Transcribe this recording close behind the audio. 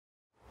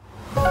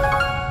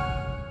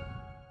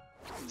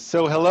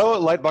So hello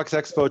at Lightbox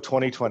Expo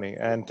 2020,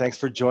 and thanks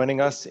for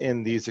joining us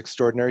in these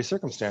extraordinary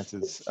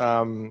circumstances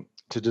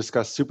to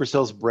discuss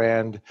Supercell's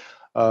brand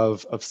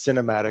of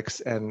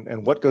cinematics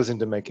and what goes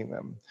into making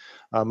them.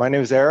 My name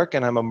is Eric,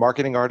 and I'm a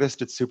marketing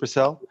artist at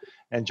Supercell.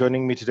 And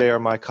joining me today are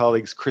my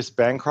colleagues Chris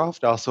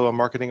Bancroft, also a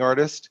marketing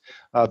artist,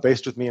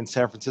 based with me in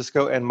San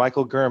Francisco, and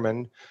Michael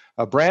Gurman,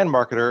 a brand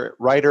marketer,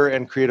 writer,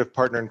 and creative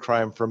partner in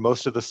crime for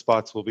most of the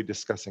spots we'll be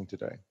discussing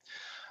today.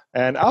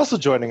 And also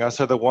joining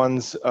us are the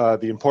ones,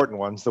 the important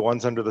ones, the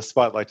ones under the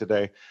spotlight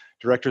today.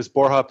 Directors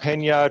Borja,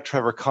 Pena,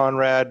 Trevor,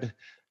 Conrad,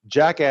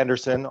 Jack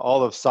Anderson,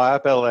 all of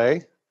Psyop LA,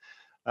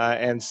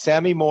 and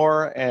Sammy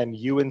Moore and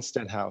Ewen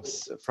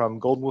Stenhouse from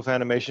Goldenwolf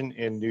Animation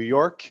in New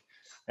York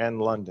and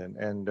London.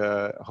 And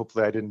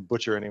hopefully I didn't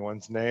butcher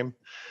anyone's name.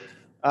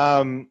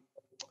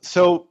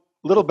 So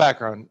little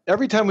background.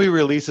 Every time we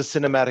release a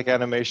cinematic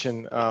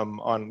animation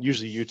on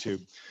usually YouTube,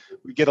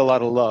 we get a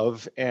lot of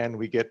love, and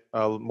we get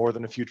more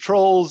than a few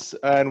trolls,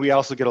 and we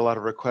also get a lot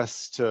of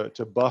requests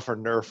to buff or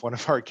nerf one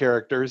of our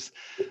characters.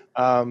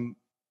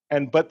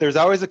 But there's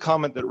always a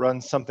comment that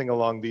runs something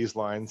along these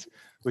lines,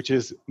 which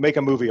is make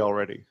a movie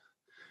already.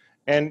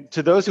 And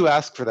to those who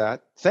ask for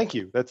that, thank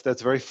you.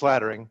 That's very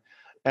flattering.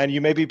 And you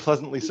may be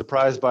pleasantly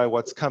surprised by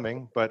what's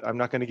coming, but I'm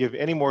not going to give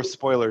any more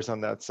spoilers on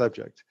that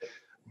subject.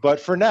 But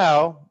for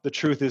now, the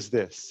truth is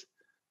this: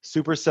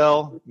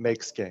 Supercell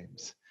makes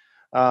games.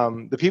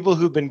 The people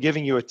who've been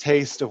giving you a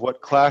taste of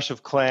what Clash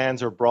of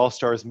Clans or Brawl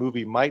Stars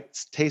movie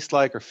might taste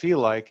like or feel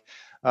like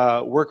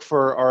work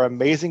for our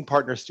amazing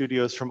partner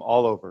studios from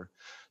all over.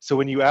 So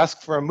when you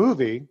ask for a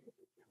movie,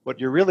 what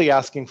you're really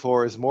asking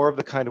for is more of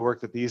the kind of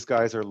work that these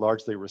guys are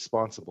largely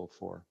responsible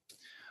for.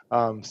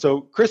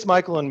 So Chris,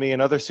 Michael, and me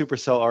and other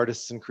Supercell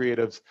artists and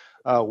creatives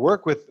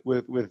work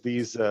with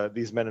these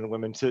men and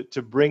women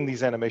to bring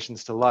these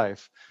animations to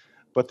life.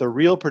 But the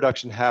real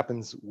production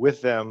happens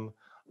with them,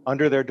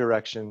 under their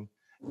direction,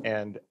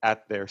 and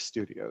at their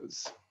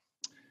studios.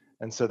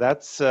 And so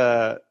that's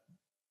where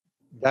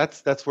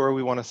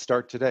we want to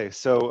start today.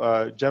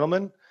 So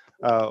gentlemen,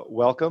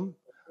 welcome.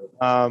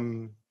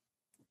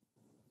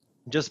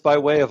 Just by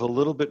way of a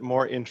little bit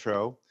more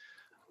intro,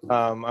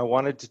 I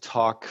wanted to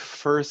talk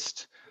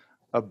first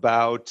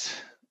about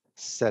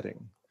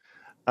setting,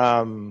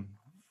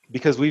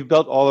 because we've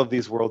built all of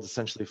these worlds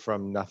essentially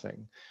from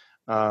nothing,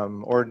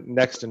 or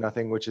next to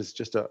nothing, which is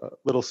just a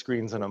little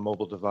screens on a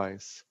mobile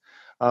device.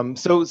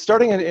 So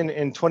starting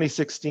in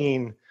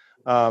 2016,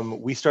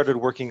 we started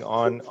working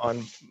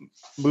on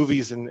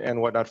movies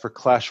and whatnot for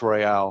Clash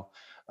Royale,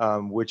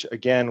 which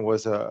again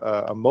was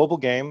a mobile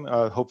game.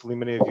 Hopefully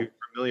many of you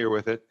are familiar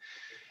with it.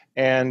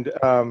 And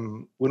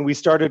when we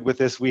started with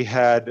this, we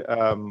had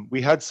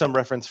some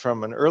reference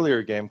from an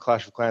earlier game,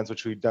 Clash of Clans,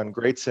 which we'd done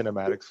great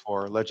cinematics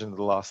for, Legend of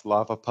the Lost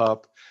Lava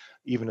Pup,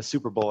 even a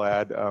Super Bowl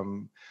ad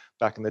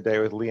back in the day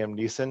with Liam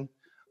Neeson.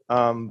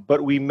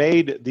 But we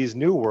made these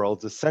new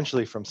worlds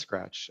essentially from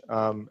scratch.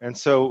 And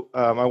so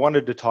I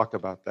wanted to talk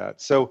about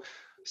that. So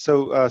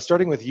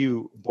starting with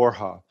you,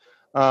 Borja,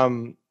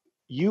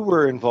 you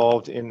were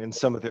involved in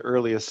some of the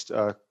earliest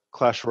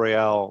Clash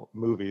Royale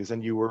movies,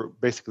 and you were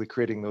basically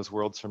creating those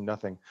worlds from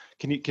nothing.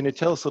 Can you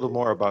tell us a little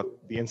more about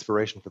the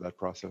inspiration for that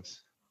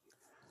process?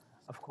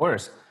 Of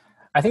course.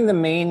 I think the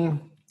main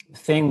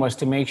thing was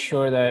to make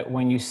sure that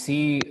when you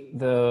see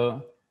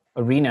the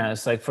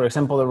arenas, like for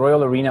example, the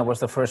Royal Arena was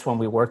the first one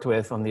we worked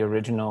with on the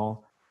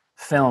original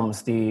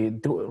films, the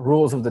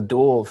Rules of the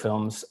Duel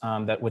films,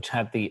 which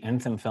had the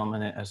Anthem film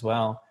in it as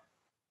well.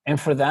 And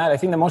for that, I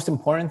think the most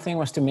important thing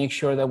was to make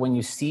sure that when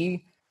you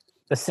see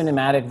the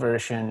cinematic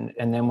version,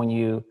 and then when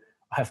you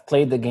have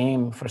played the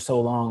game for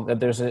so long, that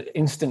there's an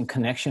instant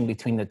connection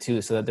between the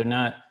two, so that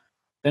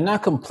they're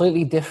not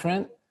completely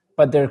different,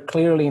 but they're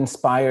clearly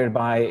inspired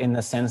by, in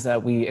the sense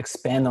that we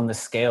expand on the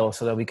scale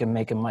so that we can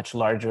make it much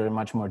larger and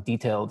much more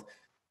detailed.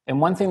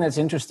 And one thing that's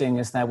interesting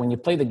is that when you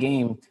play the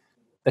game,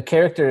 the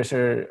characters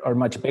are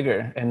much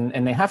bigger,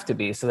 and they have to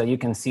be, so that you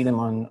can see them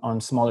on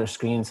smaller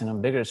screens and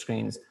on bigger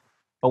screens.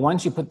 But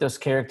once you put those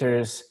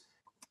characters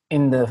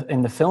in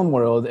the film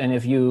world, and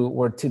if you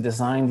were to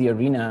design the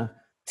arena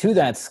to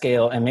that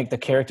scale and make the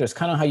characters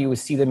kind of how you would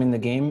see them in the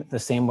game, the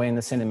same way in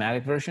the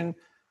cinematic version,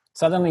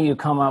 suddenly you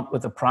come up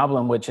with a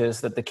problem, which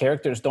is that the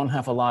characters don't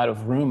have a lot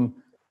of room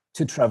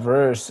to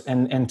traverse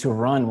and to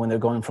run when they're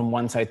going from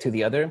one side to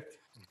the other.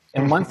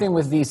 And one thing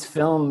with these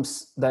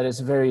films that is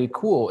very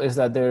cool is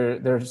that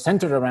they're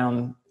centered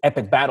around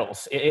epic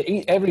battles.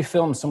 Every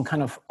film, some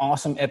kind of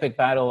awesome epic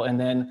battle, and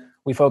then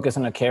we focus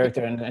on a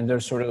character and their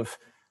sort of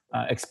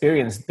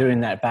experience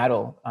during that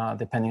battle,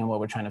 depending on what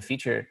we're trying to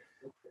feature.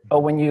 But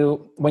when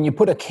you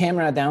put a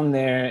camera down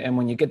there and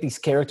when you get these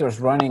characters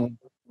running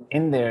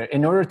in there,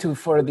 in order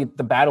for the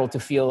battle to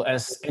feel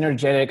as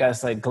energetic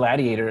as like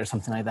Gladiator or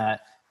something like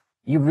that,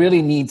 you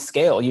really need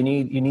scale. You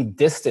need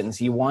distance.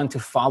 You want to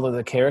follow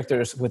the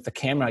characters with the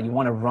camera. You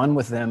want to run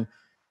with them,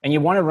 and you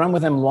want to run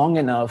with them long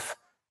enough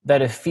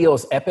that it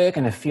feels epic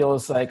and it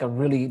feels like a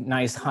really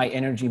nice high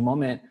energy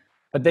moment.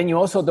 But then you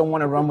also don't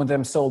want to run with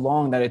them so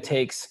long that it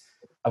takes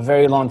a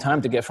very long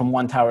time to get from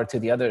one tower to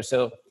the other.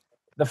 So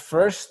the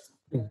first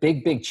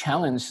big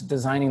challenge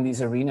designing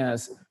these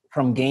arenas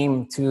from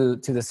game to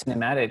the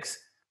cinematics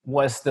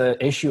was the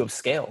issue of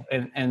scale.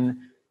 And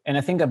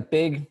I think a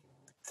big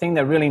thing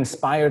that really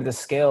inspired the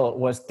scale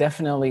was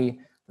definitely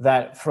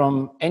that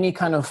from any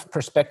kind of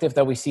perspective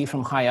that we see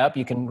from high up,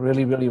 you can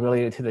really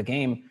relate it to the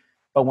game.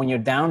 But when you're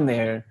down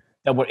there,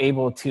 that we're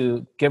able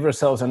to give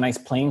ourselves a nice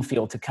playing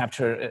field to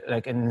capture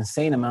like an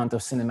insane amount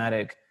of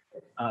cinematic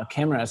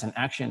cameras and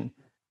action.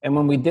 And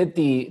when we did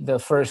the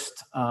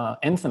first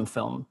Anthem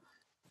film,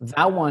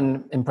 that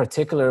one in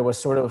particular was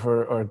sort of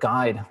our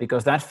guide,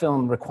 because that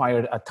film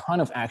required a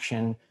ton of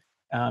action.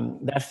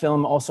 That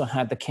film also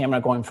had the camera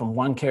going from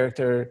one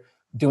character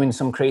doing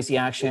some crazy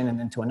action and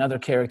then to another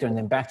character and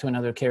then back to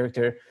another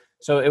character.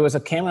 So it was a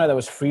camera that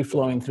was free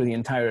flowing through the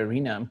entire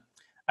arena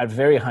at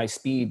very high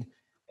speed.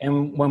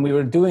 And when we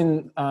were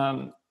doing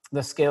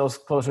the scales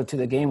closer to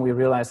the game, we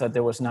realized that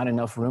there was not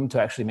enough room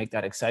to actually make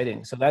that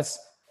exciting. So that's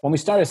when we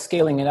started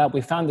scaling it up,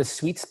 we found the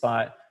sweet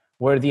spot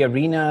where the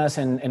arenas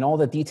and all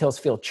the details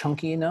feel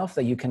chunky enough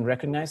that you can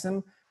recognize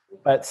them.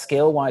 But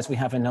scale-wise, we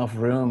have enough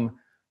room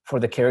for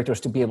the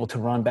characters to be able to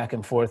run back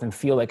and forth and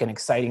feel like an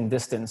exciting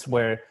distance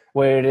where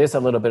it is a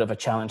little bit of a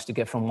challenge to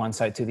get from one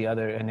side to the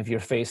other. And if you're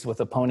faced with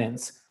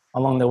opponents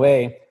along the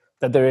way,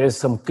 that there is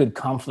some good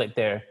conflict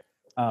there.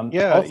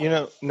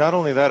 Also, not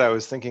only that, I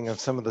was thinking of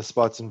some of the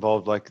spots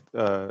involved, like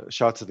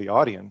shots of the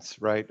audience,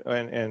 right?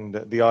 And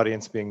the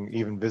audience being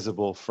even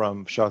visible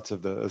from shots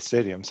of the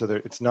stadium. So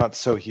it's not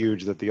so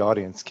huge that the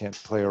audience can't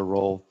play a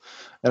role.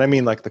 And I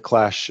mean like the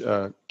Clash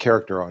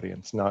character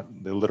audience, not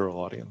the literal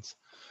audience.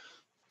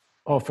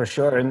 Oh, for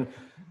sure. And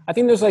I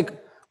think there's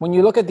when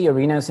you look at the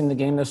arenas in the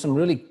game, there's some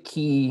really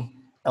key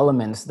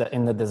elements that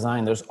in the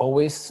design. There's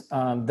always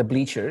the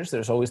bleachers.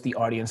 There's always the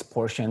audience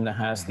portion that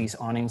has these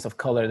awnings of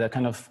color that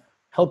kind of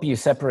help you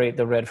separate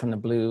the red from the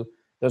blue.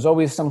 There's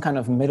always some kind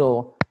of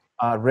middle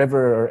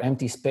river or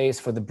empty space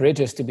for the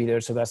bridges to be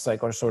there. So that's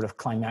like our sort of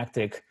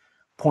climactic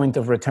point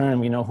of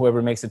return.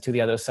 Whoever makes it to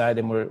the other side,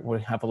 and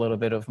we have a little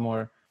bit of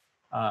more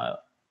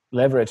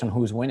leverage on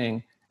who's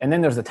winning. And then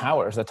there's the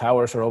towers. The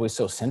towers are always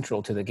so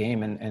central to the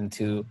game and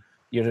to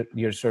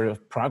your sort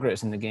of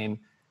progress in the game.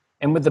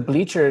 And with the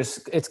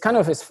bleachers, it's kind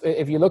of,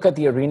 if you look at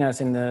the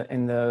arenas in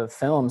the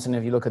films and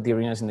if you look at the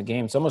arenas in the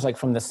game, it's almost like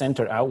from the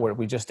center outward,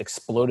 we just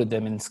exploded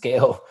them in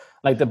scale.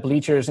 Like the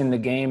bleachers in the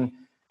game,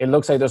 it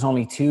looks like there's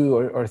only 2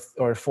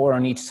 or 4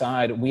 on each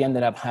side. We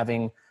ended up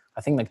having,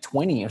 I think, like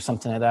 20 or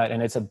something like that.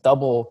 And it's a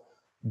double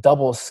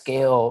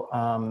scale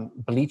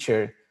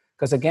bleacher.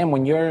 Because again,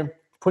 when you're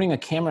putting a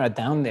camera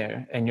down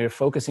there and you're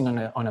focusing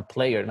on a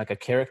player, like a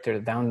character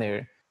down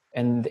there,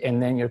 and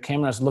then your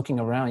camera's looking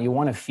around, you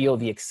want to feel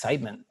the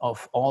excitement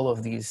of all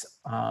of these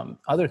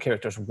other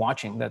characters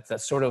watching. That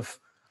sort of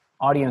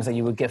audience that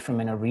you would get from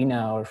an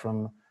arena or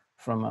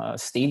from a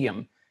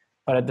stadium,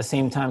 but at the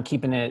same time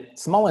keeping it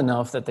small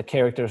enough that the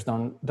characters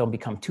don't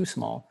become too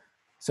small.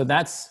 So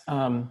that's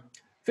I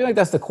feel like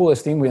that's the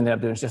coolest thing we ended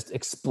up doing, is just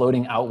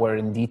exploding outward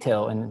in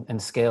detail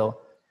and scale,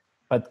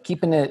 but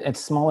keeping it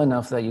small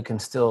enough that you can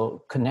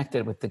still connect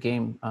it with the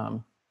game.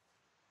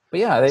 But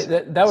yeah,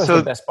 that was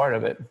the best part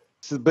of it.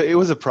 So, but it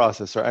was a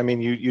process, right? I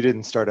mean, you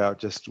didn't start out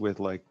just with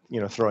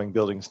throwing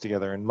buildings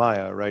together in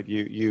Maya, right?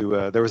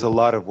 There was a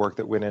lot of work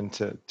that went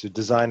into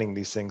designing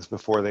these things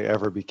before they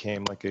ever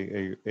became like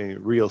a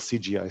real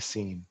CGI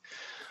scene.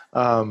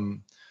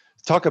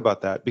 Talk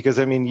about that, because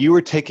I mean, you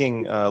were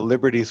taking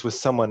liberties with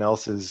someone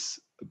else's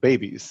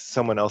babies,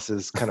 someone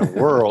else's kind of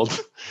world,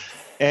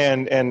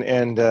 and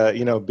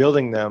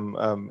building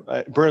them,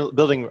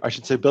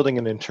 building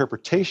an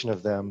interpretation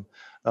of them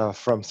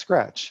from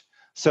scratch.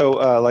 So,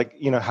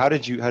 how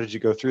did you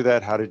go through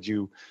that? How did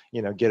you,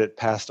 get it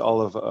past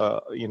all of,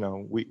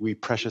 we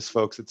precious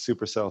folks at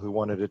Supercell who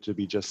wanted it to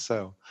be just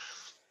so?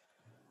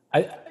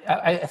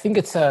 I think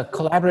it's a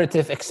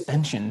collaborative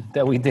expansion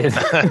that we did.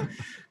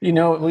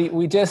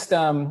 We just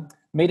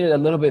made it a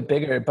little bit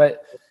bigger.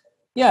 But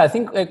yeah, I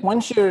think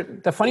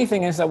the funny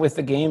thing is that with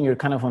the game, you're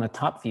kind of on a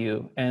top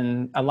view,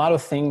 and a lot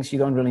of things you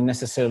don't really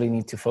necessarily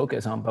need to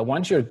focus on. But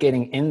once you're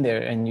getting in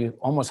there and you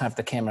almost have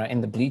the camera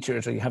in the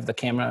bleachers, or you have the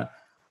camera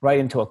right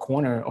into a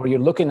corner, or you're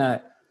looking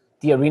at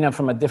the arena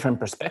from a different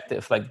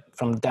perspective, like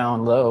from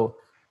down low,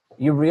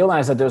 you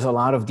realize that there's a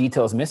lot of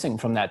details missing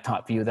from that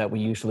top view that we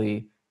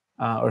usually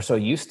are so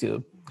used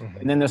to. Mm-hmm.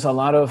 And then there's a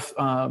lot of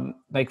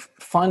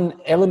fun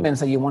elements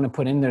that you want to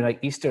put in there, like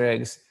Easter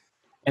eggs.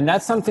 And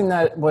that's something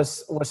that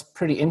was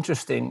pretty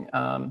interesting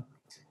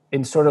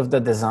in sort of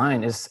the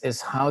design is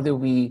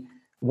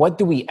what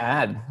do we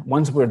add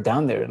once we're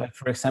down there? Like,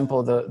 for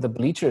example, the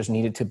bleachers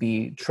needed to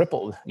be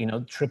tripled,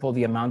 triple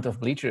the amount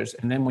of bleachers.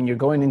 And then when you're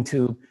going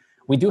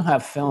we do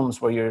have films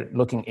where you're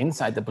looking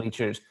inside the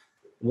bleachers.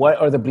 What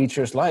are the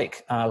bleachers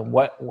like?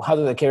 How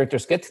do the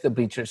characters get to the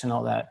bleachers and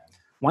all that?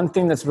 One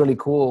thing that's really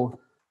cool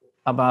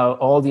about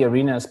all the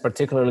arenas,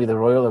 particularly the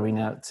Royal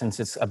Arena, since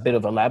it's a bit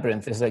of a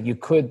labyrinth, is that you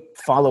could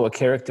follow a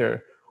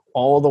character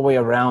all the way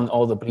around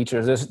all the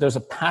bleachers. There's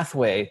a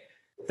pathway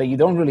that you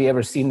don't really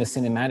ever see in the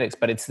cinematics,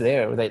 but it's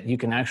there, that you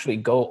can actually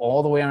go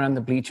all the way around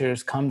the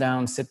bleachers, come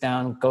down, sit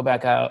down, go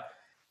back out.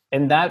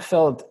 And that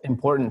felt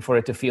important for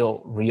it to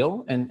feel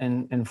real,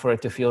 and for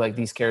it to feel like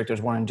these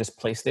characters weren't just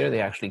placed there,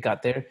 they actually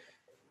got there.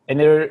 And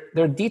there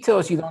are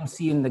details you don't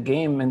see in the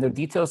game, and there are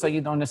details that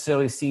you don't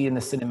necessarily see in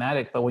the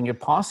cinematic, but when you're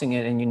pausing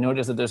it and you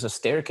notice that there's a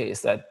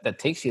staircase that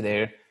takes you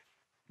there,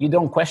 you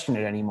don't question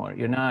it anymore.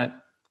 You're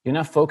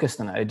not focused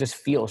on it. It just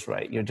feels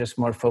right. You're just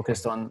more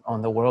focused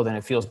on the world, and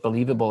it feels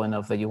believable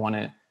enough that you want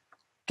to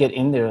get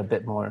in there a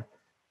bit more.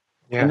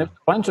 Yeah. And there's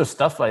a bunch of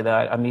stuff like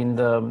that. I mean,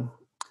 the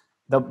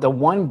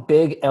one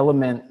big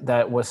element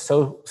that was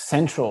so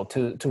central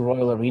to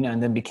Royal Arena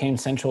and then became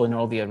central in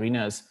all the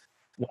arenas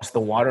was the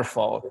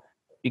waterfall,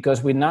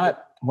 because we're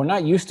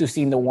not used to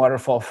seeing the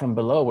waterfall from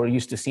below. We're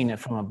used to seeing it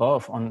from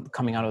above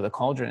coming out of the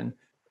cauldron.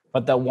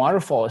 But the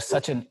waterfall is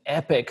such an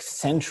epic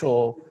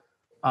central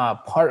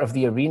part of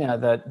the arena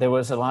that there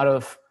was a lot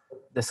of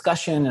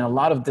discussion and a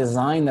lot of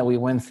design that we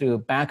went through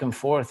back and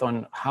forth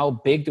on how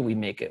big do we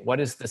make it? What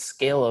is the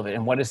scale of it?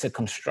 And what is it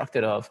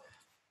constructed of?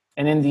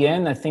 And in the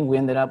end, I think we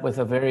ended up with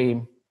a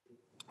very,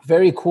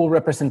 very cool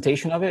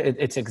representation of it.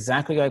 It's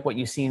exactly like what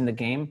you see in the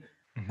game,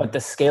 but the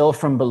scale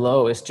from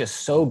below is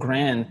just so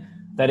grand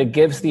that it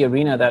gives the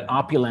arena that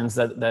opulence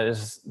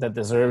that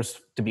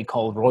deserves to be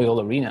called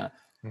Royal Arena.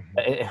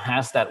 It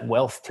has that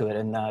wealth to it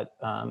and that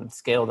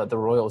scale that the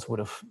Royals would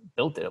have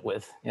built it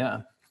with.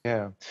 Yeah.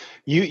 Yeah,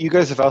 you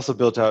guys have also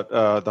built out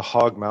the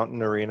Hog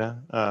Mountain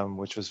Arena,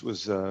 which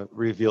was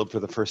revealed for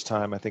the first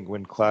time, I think,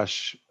 when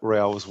Clash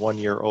Royale was 1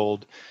 year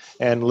old,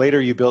 and later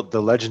you built the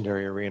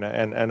Legendary Arena,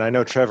 and I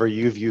know, Trevor,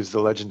 you've used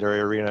the Legendary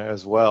Arena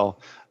as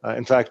well.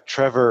 In fact,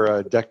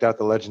 Trevor decked out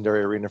the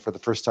Legendary Arena for the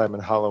first time in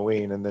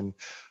Halloween, and then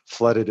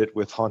flooded it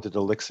with Haunted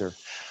Elixir.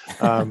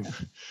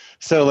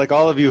 So, like,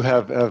 all of you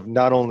have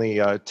not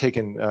only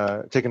taken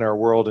our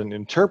world and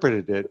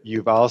interpreted it,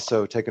 you've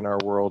also taken our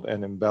world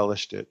and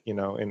embellished it,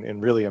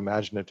 in really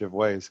what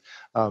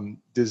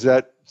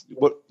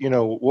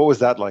was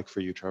that like for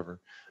you, Trevor?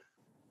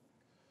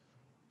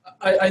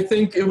 I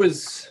think it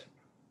was,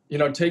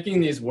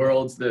 taking these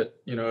worlds that,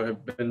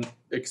 have been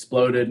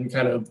exploded and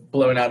kind of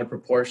blown out of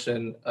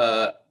proportion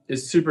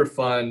is super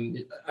fun.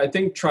 I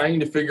think trying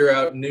to figure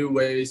out new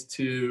ways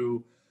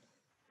to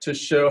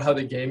show how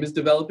the game is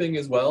developing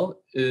as well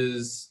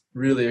is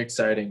really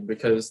exciting,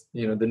 because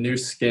the new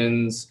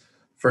skins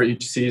for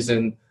each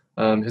season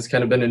has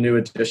kind of been a new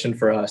addition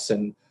for us,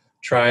 and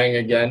trying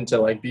again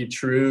to be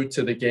true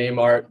to the game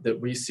art that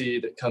we see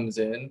that comes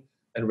in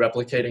and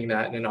replicating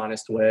that in an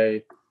honest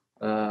way,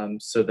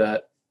 so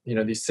that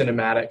these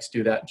cinematics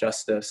do that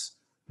justice.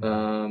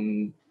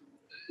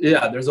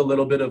 There's a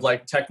little bit of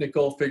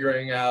technical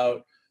figuring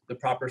out the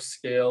proper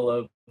scale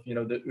of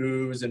the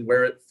ooze and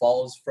where it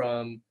falls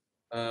from,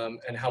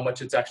 and how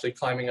much it's actually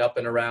climbing up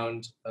and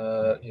around,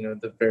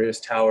 the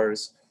various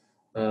towers.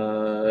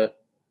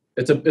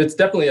 It's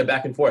definitely a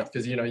back and forth,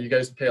 because, you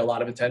guys pay a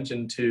lot of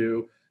attention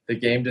to the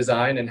game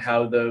design and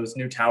how those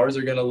new towers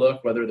are going to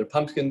look, whether they're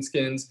pumpkin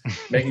skins,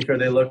 making sure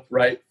they look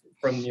right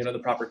from, the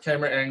proper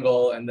camera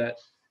angle, and that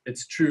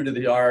it's true to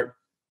the art,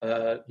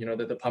 that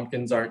the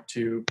pumpkins aren't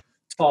too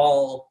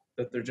tall,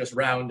 that they're just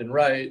round and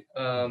right.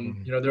 There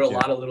are a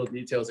lot of little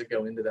details that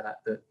go into that.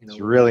 It's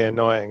really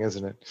annoying,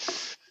 isn't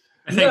it?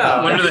 I think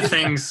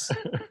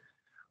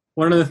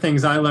one of the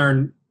things I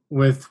learned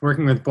with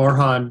working with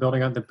Borja and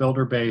building out the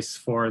builder base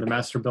for the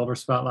Master Builder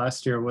spot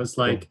last year was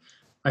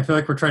I feel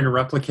like we're trying to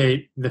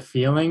replicate the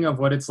feeling of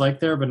what it's like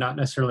there, but not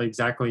necessarily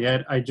exactly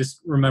it. I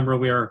just remember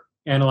we were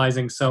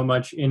analyzing so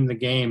much in the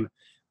game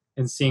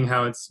and seeing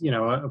how it's,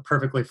 a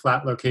perfectly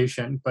flat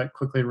location, but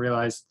quickly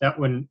realized that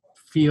wouldn't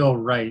feel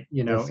right,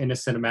 in a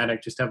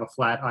cinematic, just to have a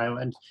flat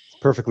island.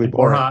 Perfectly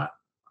boring. Borja,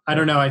 I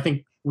don't know. I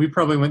think we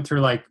probably went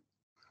through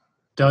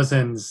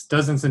dozens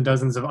and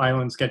dozens of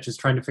island sketches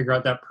trying to figure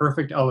out that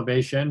perfect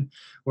elevation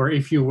where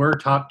if you were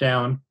top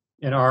down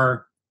in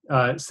our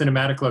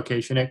cinematic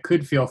location, it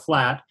could feel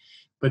flat,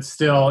 but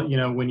still,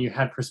 when you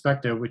had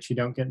perspective, which you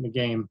don't get in the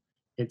game,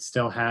 it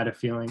still had a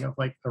feeling of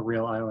a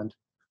real island.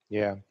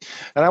 Yeah.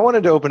 And I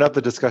wanted to open up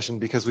the discussion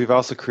because we've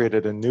also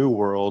created a new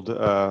world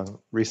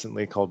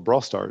recently called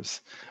Brawl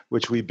Stars,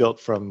 which we built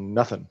from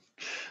nothing.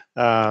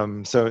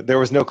 So there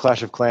was no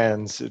Clash of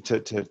Clans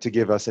to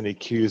give us any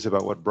cues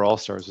about what Brawl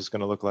Stars was going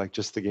to look like,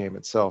 just the game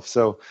itself.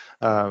 So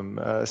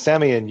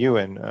Sammy and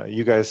Ewen,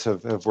 you guys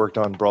have worked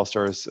on Brawl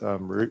Stars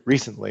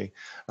recently.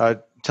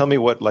 Tell me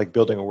what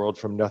building a world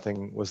from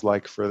nothing was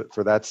like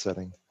for that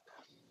setting.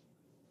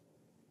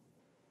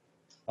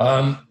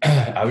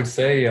 I would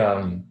say,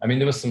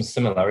 there were some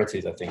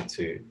similarities, I think,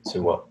 to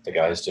what the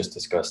guys just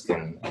discussed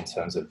in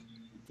terms of,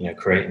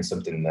 creating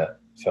something that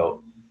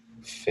felt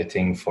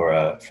fitting for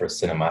a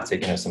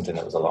cinematic, something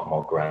that was a lot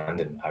more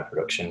grand and high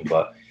production,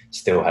 but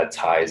still had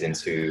ties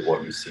into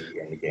what you see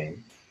in the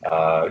game.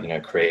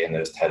 Creating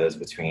those tethers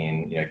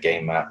between,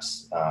 game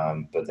maps,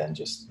 but then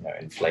just,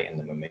 inflating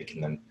them and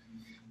making them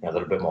a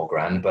little bit more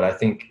grand. But I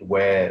think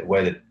where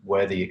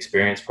the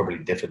experience probably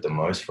differed the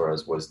most for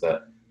us was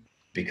that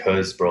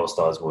because Brawl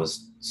Stars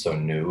was so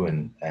new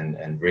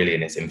and really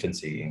in its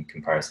infancy in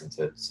comparison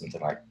to something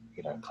like,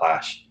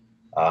 Clash,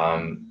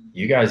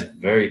 you guys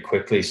very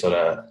quickly sort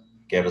of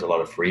gave us a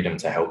lot of freedom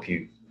to help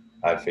you,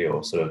 I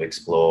feel, sort of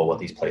explore what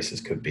these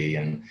places could be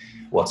and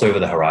what's over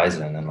the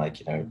horizon. And like,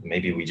 you know,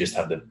 maybe we just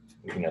have the,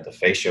 you know, the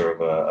fascia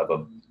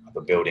of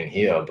a building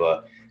here,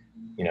 but,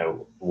 you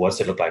know,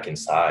 what's it look like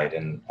inside?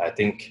 And I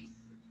think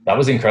that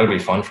was incredibly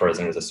fun for us,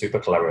 and it was a super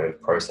collaborative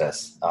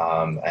process.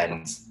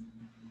 And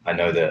I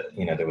know that,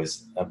 you know, there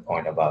was a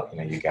point about, you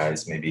know, you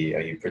guys, maybe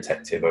are you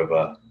protective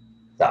over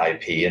the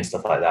IP and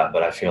stuff like that,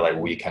 but I feel like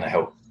we kind of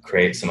helped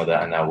create some of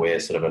that, and now we're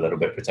sort of a little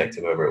bit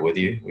protective over it with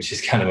you, which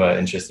is kind of an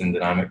interesting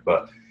dynamic.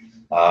 But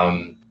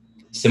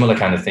similar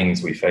kind of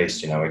things we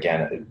faced, you know,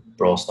 again,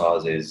 Brawl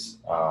Stars is,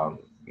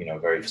 you know,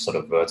 very sort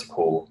of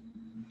vertical,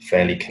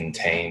 fairly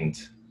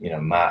contained, you know,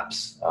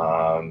 maps,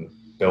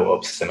 built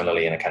up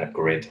similarly in a kind of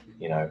grid,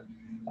 you know.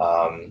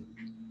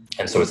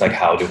 And so it's like,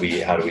 how do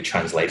we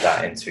translate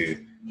that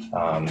into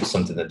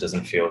something that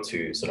doesn't feel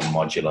too sort of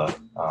modular?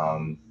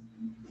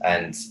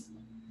 And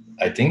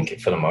I think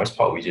for the most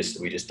part, we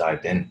just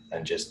dived in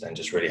and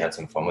just really had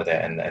some fun with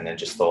it, and then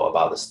just thought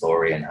about the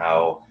story and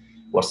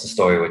what's the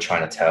story we're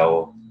trying to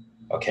tell?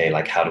 Okay,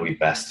 like how do we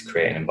best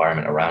create an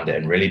environment around it,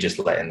 and really just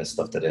letting the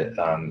stuff that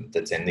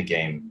that's in the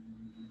game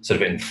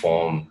sort of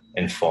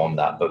inform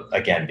that. But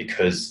again,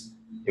 because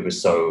it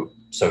was so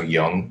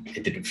young,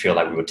 it didn't feel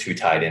like we were too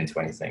tied into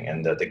anything,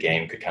 and the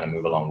game could kind of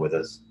move along with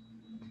us.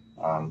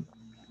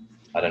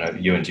 I don't know,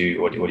 Ewen,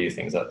 what do you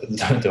think?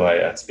 Do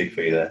I speak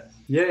for you there?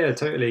 Yeah,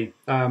 totally.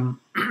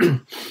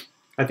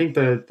 I think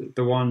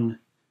the one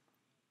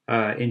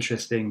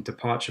interesting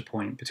departure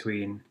point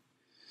between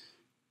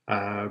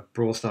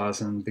Brawl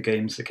Stars and the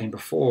games that came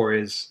before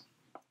is,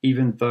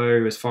 even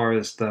though as far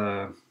as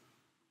the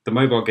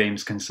mobile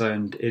game's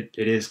concerned, it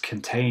is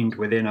contained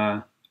within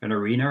an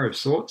arena of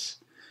sorts,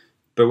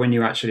 but when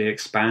you actually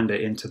expand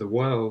it into the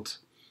world,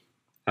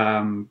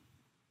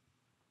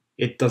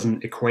 it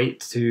doesn't equate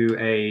to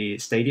a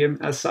stadium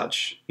as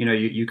such. You know,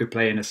 you could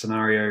play in a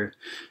scenario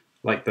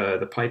like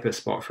the Piper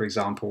spot, for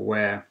example,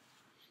 where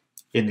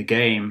in the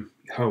game,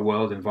 her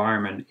world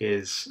environment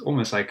is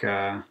almost like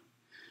a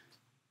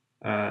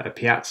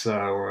piazza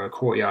or a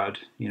courtyard,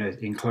 you know,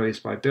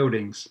 enclosed by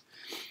buildings.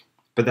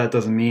 But that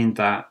doesn't mean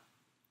that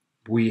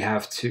we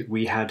had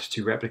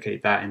to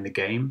replicate that in the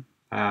game.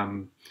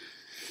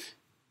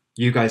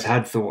 You guys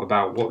had thought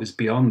about what was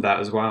beyond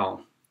that as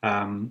well.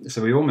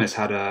 So we almost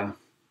had a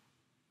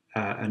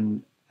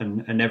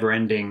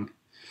never-ending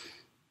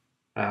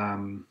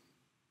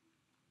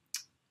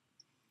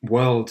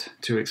world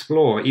to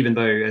explore, even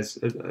though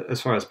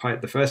as far as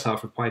the first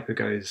half of Piper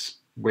goes,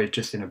 we're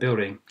just in a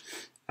building.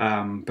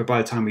 But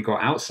by the time we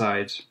got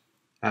outside,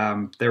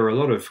 there were a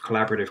lot of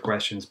collaborative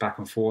questions back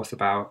and forth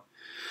about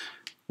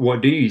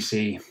what do you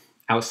see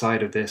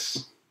outside of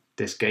this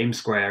game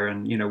square,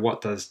 and you know,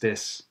 what does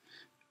this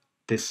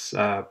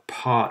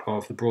part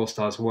of the Brawl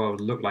Stars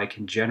world look like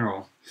in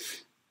general.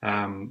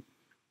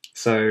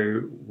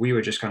 So we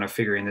were just kind of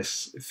figuring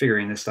this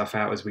stuff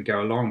out as we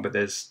go along. But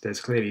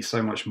there's clearly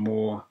so much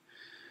more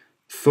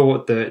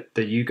thought that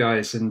you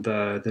guys and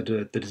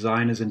the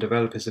designers and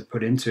developers have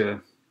put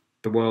into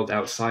the world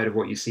outside of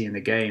what you see in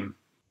the game.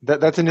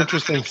 That's an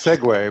interesting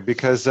segue,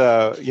 because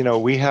you know,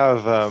 we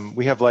have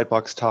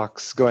Lightbox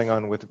talks going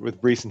on with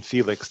Brees and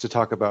Felix to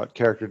talk about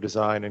character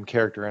design and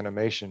character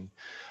animation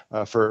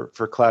for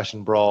Clash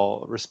and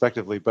Brawl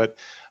respectively. But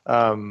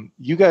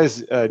you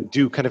guys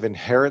do kind of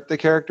inherit the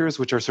characters,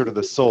 which are sort of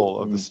the soul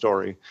of the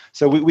story.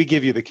 So we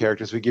give you the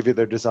characters, we give you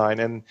their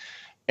design,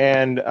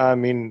 and I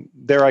mean,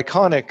 they're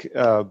iconic,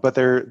 but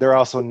they're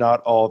also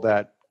not all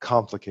that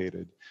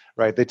complicated.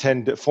 Right, they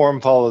tend to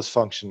form follows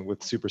function with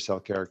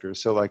Supercell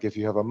characters. So like if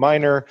you have a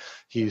miner,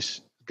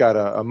 he's got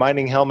a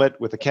mining helmet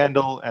with a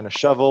candle and a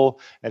shovel,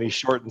 and he's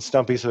short and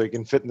stumpy so he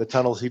can fit in the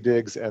tunnels he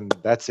digs, and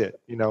that's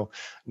it. You know,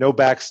 no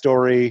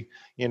backstory,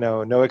 you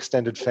know, no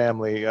extended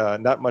family,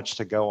 not much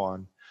to go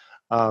on.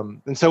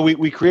 And so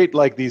we create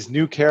like these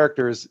new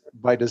characters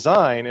by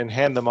design and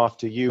hand them off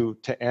to you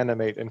to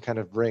animate and kind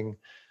of bring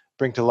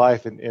to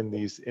life in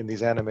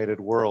these animated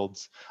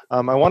worlds.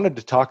 I wanted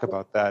to talk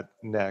about that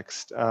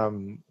next,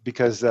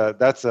 because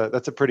that's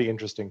a pretty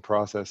interesting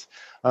process.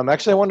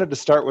 Actually, I wanted to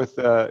start with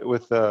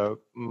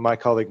my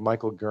colleague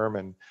Michael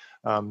Gurman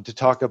to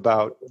talk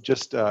about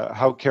just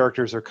how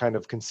characters are kind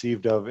of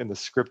conceived of in the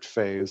script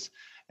phase,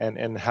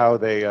 and how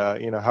they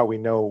you know, how we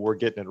know we're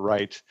getting it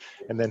right,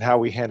 and then how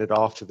we hand it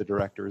off to the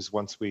directors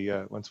once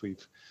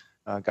we've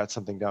got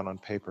something down on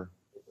paper.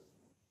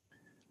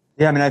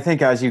 Yeah, I mean, I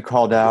think as you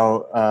called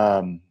out,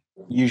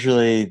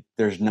 usually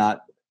there's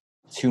not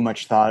too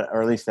much thought,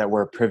 or at least that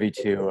we're privy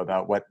to,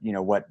 about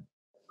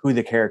who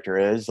the character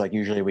is. Like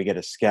usually we get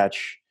a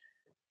sketch.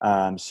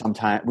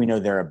 Sometimes we know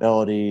their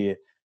ability.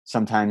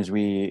 Sometimes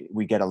we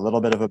get a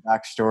little bit of a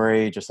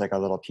backstory, just like a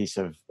little piece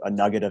of a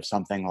nugget of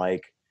something,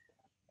 like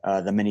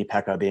the mini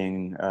P.E.K.K.A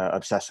being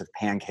obsessed with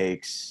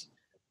pancakes.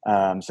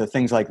 So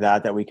things like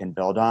that we can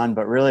build on.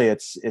 But really,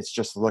 it's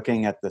just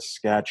looking at the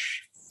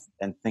sketch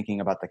and thinking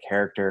about the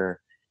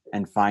character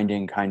and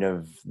finding kind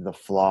of the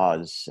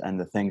flaws and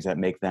the things that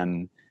make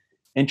them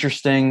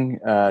interesting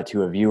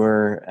to a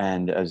viewer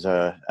and as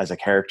a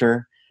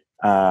character.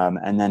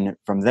 And then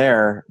from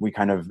there, we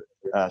kind of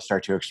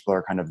start to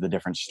explore kind of the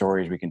different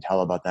stories we can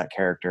tell about that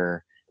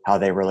character, how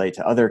they relate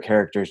to other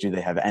characters. Do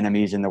they have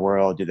enemies in the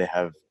world? Do they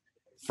have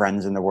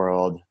friends in the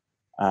world?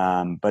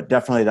 But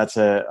definitely that's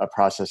a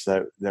process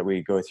that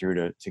we go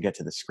through to get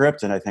to the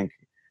script. And I think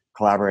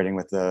collaborating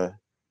with the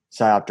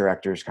Psyop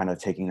directors, kind of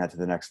taking that to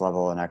the next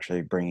level and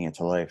actually bringing it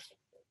to life.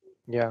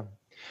 Yeah.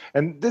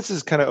 And this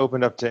is kind of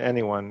opened up to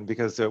anyone,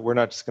 because we're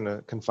not just going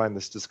to confine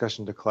this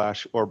discussion to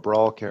Clash or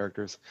Brawl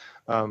characters.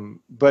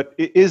 But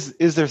is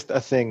there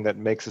a thing that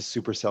makes a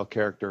Supercell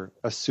character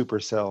a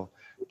Supercell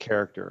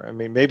character? I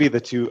mean, maybe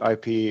the two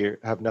IP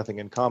have nothing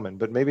in common,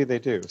 but maybe they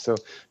do. So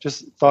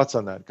just thoughts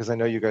on that, because I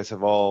know you guys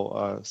have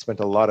all spent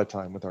a lot of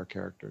time with our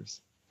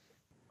characters.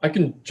 I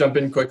can jump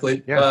in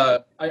quickly. Yeah.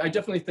 I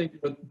definitely think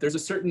there's a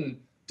certain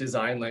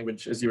design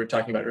language, as you were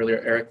talking about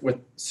earlier, Eric, with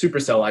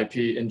Supercell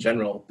IP in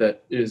general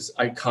that is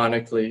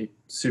iconically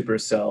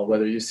Supercell,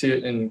 whether you see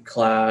it in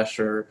Clash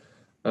or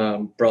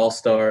Brawl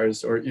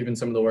Stars, or even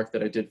some of the work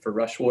that I did for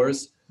Rush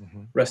Wars.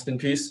 Mm-hmm. Rest in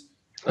peace.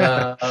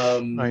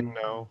 I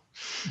know.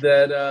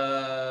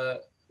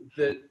 That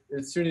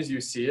as soon as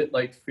you see it,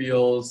 like,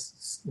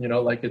 feels,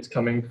 like it's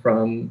coming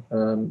from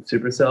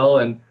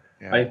Supercell. And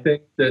Yeah. I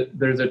think that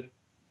there's a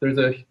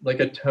like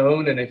a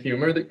tone and a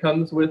humor that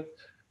comes with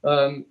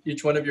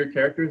each one of your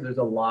characters. There's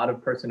a lot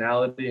of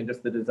personality and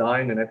just the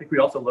design. And I think we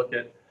also look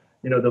at,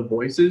 the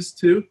voices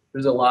too.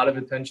 There's a lot of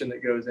attention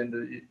that goes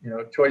into,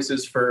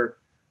 choices for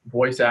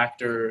voice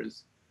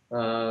actors,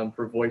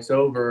 for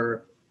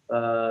voiceover,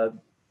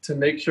 to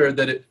make sure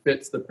that it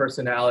fits the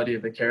personality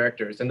of the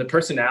characters. And the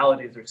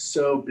personalities are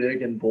so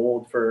big and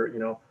bold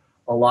for,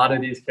 a lot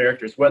of these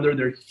characters, whether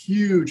they're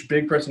huge,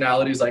 big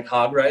personalities like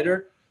Hog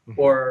Rider,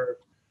 or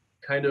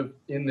kind of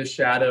in the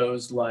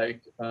shadows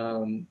like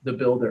the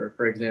Builder,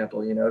 for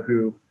example,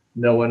 who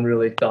no one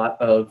really thought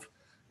of.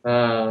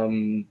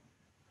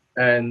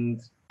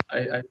 And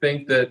I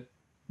think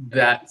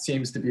that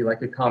seems to be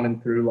like a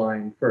common through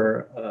line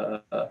for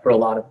a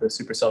lot of the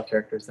Supercell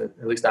characters that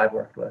at least I've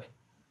worked with.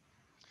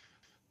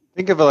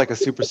 Think of it like a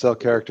Supercell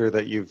character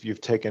that you've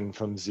taken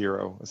from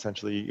zero.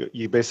 Essentially,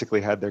 you basically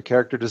had their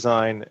character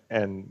design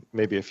and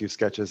maybe a few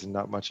sketches and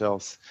not much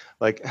else.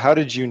 Like, how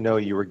did you know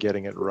you were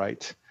getting it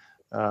right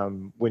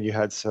when you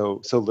had so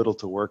little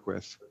to work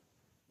with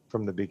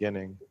from the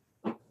beginning?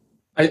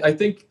 I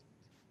think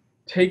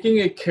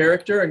taking a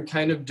character and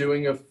kind of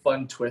doing a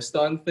fun twist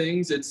on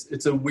things,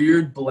 it's a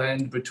weird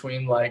blend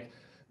between like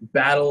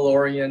battle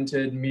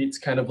oriented meets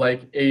kind of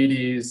like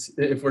 80s,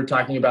 if we're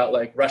talking about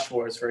like Rush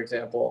Wars, for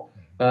example,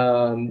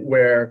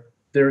 where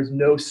there's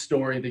no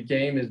story, the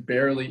game is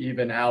barely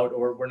even out,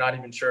 or we're not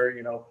even sure,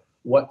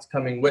 what's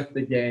coming with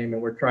the game,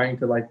 and we're trying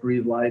to like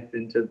breathe life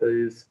into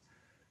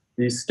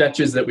these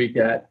sketches that we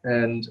get,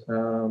 and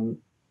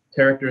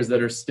characters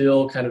that are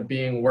still kind of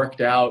being worked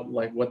out,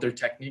 like what their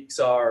techniques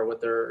are, what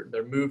their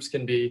moves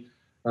can be.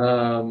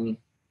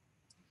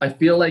 I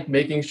feel like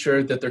making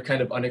sure that they're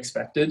kind of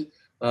unexpected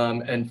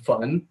and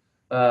fun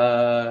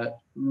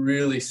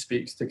really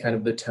speaks to kind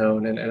of the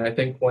tone. And I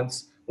think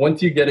once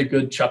you get a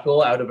good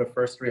chuckle out of a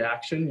first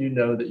reaction,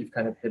 that you've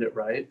kind of hit it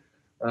right.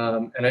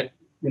 And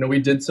we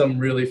did some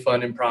really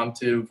fun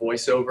impromptu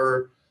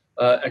voiceover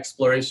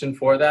exploration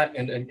for that,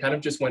 and kind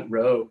of just went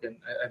rogue. And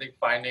I think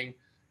finding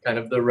kind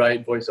of the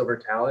right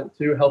voiceover talent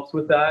too helps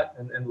with that,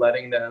 and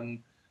letting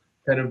them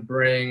kind of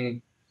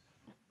bring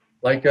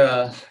like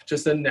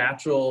just a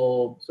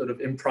natural sort of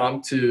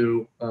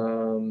impromptu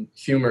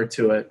humor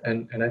to it.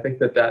 And I think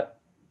that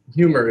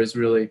humor is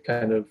really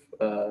kind of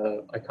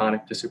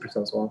iconic to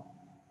Supercell as well.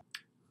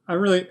 I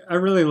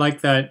really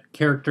like that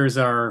characters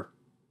are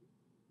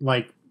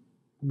like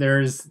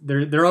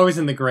they're always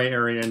in the gray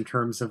area in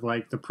terms of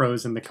like the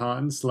pros and the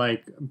cons.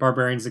 Like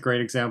Barbarian's a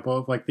great example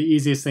of like the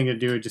easiest thing to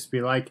do would just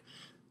be like,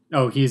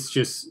 oh, he's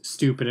just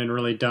stupid and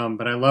really dumb.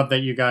 But I love that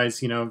you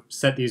guys,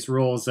 set these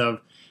rules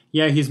of,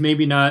 yeah, he's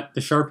maybe not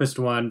the sharpest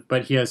one,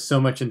 but he has so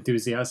much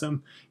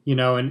enthusiasm,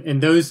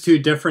 and those two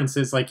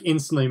differences like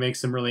instantly make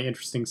some really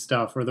interesting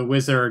stuff. Or the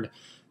Wizard,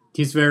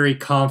 he's very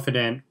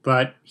confident,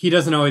 but he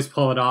doesn't always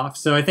pull it off.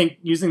 So I think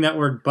using that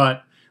word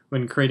 "but"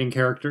 when creating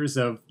characters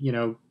of,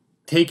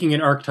 taking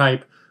an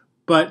archetype,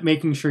 but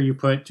making sure you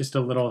put just a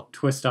little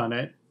twist on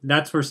it,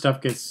 that's where stuff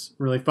gets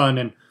really fun.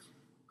 And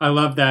I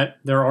love that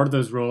there are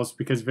those rules,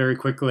 because very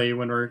quickly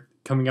when we're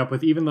coming up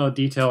with even little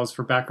details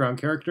for background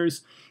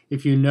characters,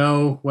 if you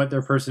know what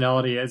their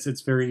personality is, it's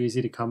very easy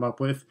to come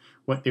up with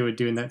what they would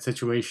do in that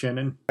situation.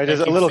 And there's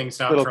a little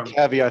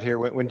caveat here.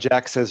 When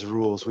Jack says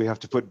rules, we have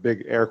to put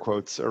big air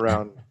quotes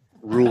around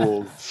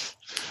rules.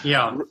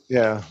 Yeah.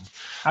 I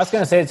was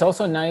going to say, it's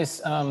also nice.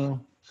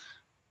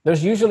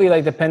 There's usually,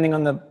 like, depending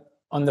on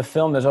the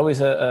film, there's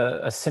always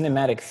a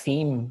cinematic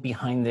theme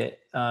behind it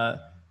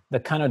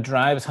that kind of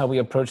drives how we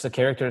approach the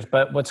characters.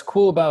 But what's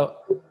cool about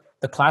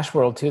the Clash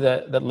world too,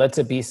 that lets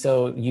it be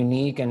so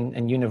unique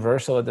and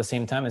universal at the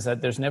same time, is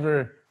that there's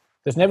never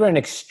an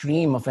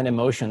extreme of an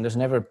emotion. There's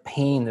never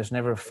pain. There's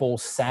never full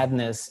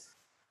sadness.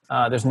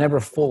 There's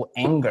never full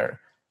anger.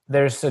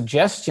 There's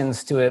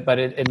suggestions to it, but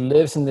it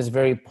lives in this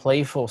very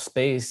playful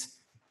space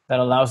that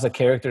allows the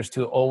characters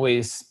to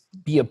always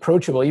be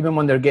approachable, even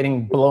when they're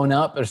getting blown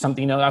up or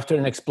something. After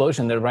an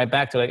explosion, they're right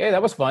back to like, hey,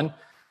 that was fun.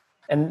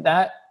 And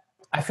that,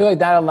 I feel like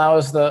that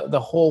allows the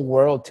whole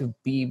world to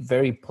be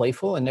very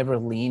playful and never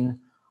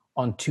lean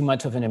on too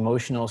much of an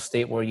emotional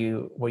state where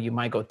you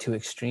might go too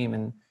extreme.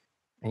 And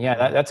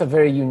yeah, that's a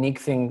very unique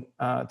thing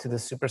to the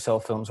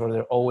Supercell films, where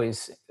they're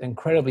always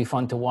incredibly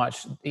fun to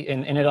watch.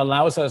 And it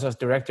allows us as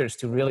directors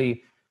to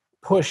really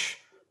push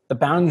the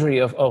boundary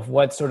of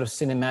what sort of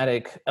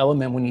cinematic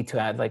element we need to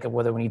add, like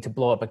whether we need to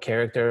blow up a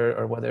character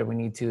or whether we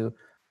need to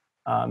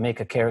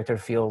make a character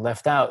feel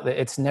left out.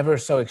 It's never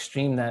so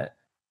extreme that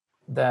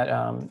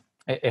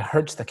it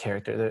hurts the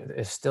character.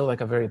 It's still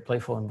like a very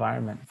playful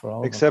environment for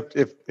all Except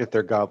of them. if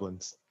they're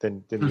goblins,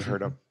 then you hurt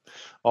them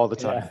all the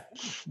time.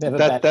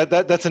 Yeah.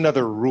 That's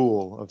another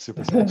rule of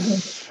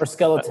Supercell. Or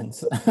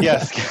skeletons.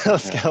 Yes,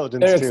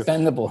 skeletons They're too.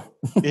 expendable.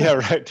 Yeah,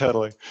 right,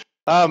 totally.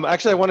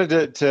 Actually, I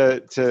wanted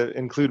to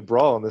include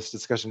Brawl in this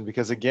discussion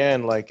because,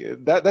 again, like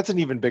that's an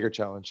even bigger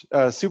challenge.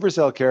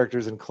 Supercell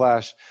characters in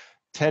Clash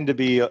tend to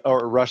be,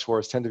 or Rush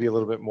Wars tend to be a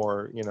little bit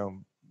more,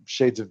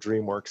 shades of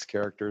DreamWorks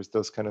characters,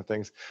 those kind of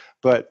things.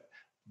 But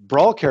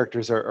Brawl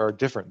characters are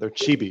different. They're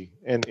chibi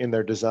in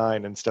their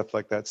design and stuff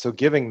like that. So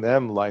giving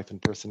them life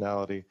and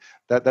personality,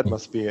 that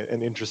must be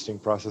an interesting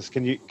process.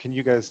 Can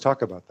you guys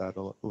talk about that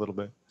a little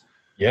bit?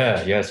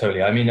 Yeah,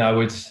 totally. I mean,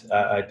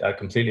 I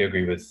completely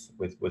agree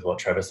with what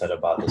Trevor said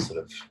about the sort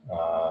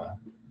of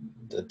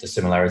the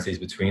similarities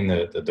between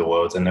the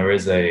worlds, and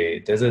there's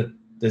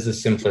a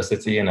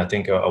simplicity, and I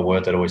think a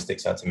word that always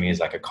sticks out to me is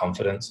like a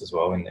confidence as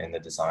well in the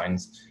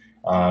designs.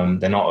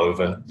 They're not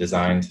over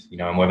designed,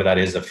 and whether that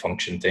is a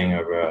function thing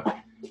or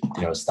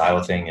a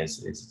style thing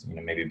is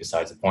maybe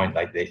besides the point.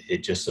 Like it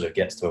just sort of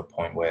gets to a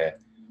point where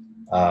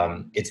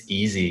it's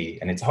easy,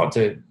 and it's hard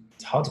to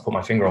put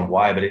my finger on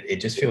why, but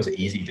it just feels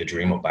easy to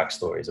dream up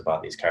backstories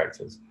about these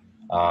characters.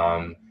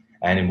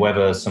 And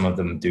whether some of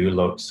them do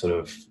look sort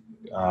of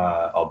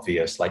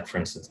obvious, like for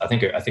instance, I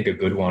think a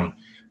good one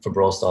for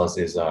Brawl Stars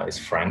is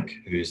Frank,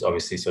 who's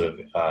obviously sort of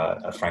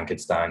a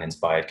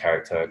Frankenstein-inspired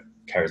character,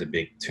 carries a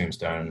big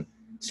tombstone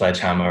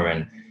sledgehammer,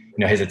 and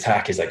his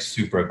attack is like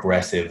super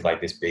aggressive, like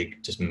this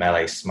big just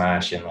melee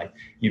smash, and like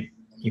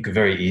you could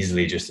very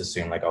easily just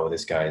assume like, oh,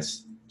 this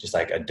guy's just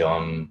like a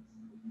dumb,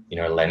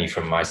 Lenny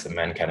from Mice and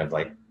Men kind of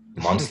like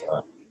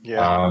monster.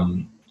 Yeah.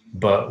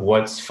 But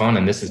what's fun,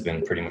 and this has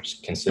been pretty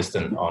much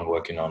consistent on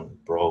working on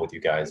Brawl with you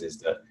guys, is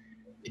that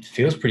it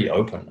feels pretty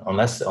open,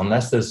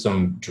 unless there's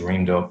some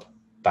dreamed up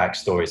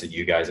backstories that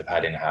you guys have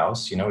had in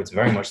house. It's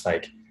very much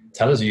like,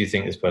 tell us who you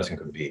think this person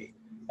could be,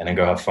 and then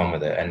go have fun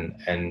with it.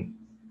 And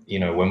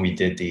when we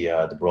did the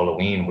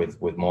Brawloween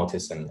with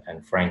Mortis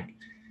and Frank,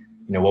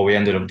 what we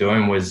ended up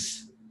doing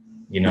was,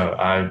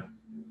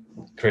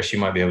 Chris, you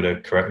might be able to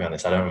correct me on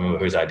this. I don't remember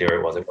whose idea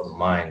it was. It wasn't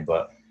mine,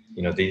 but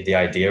the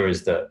idea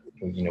is that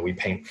we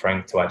paint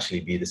Frank to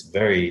actually be this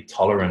very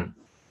tolerant,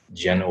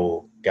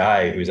 gentle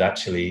guy who's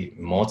actually,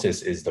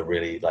 Mortis is the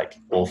really like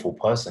awful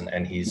person,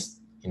 and he's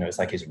it's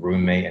like his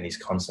roommate, and he's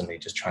constantly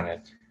just trying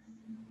to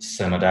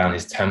simmer down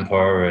his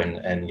temper,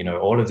 and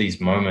all of these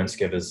moments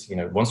give us,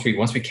 once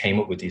we came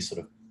up with these sort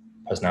of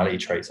personality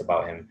traits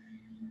about him,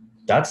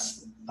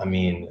 that's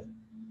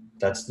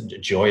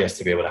joyous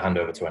to be able to hand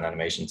over to an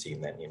animation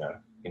team then,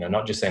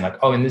 not just saying like,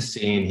 oh, in this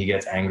scene he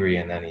gets angry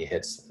and then he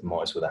hits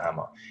Mortis with a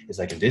hammer. It's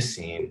like, in this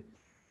scene,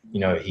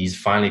 he's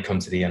finally come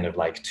to the end of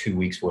like 2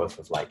 weeks worth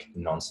of like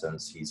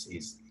nonsense.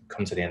 He's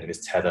come to the end of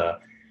his tether.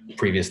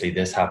 Previously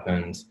this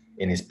happened,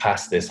 in his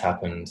past this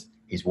happened,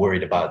 he's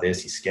worried about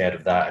this, he's scared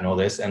of that and all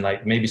this, and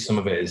like maybe some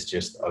of it is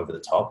just over the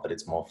top, but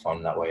it's more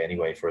fun that way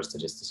anyway for us to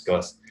just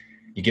discuss.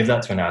 You give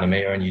that to an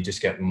animator and you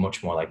just get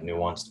much more like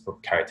nuanced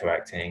character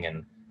acting,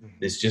 and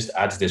this just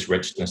adds this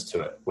richness to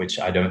it, which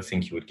I don't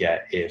think you would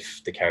get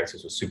if the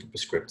characters were super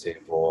prescriptive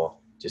or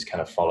just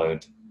kind of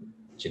followed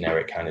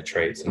generic kind of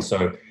traits. And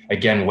so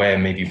again, where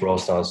maybe Brawl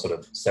Stars sort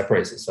of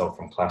separates itself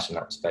from Clash in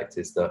that respect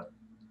is that,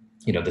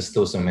 there's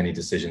still so many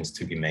decisions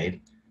to be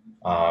made.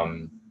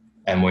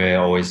 And we're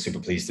always super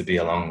pleased to be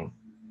along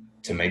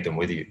to make them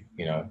with you,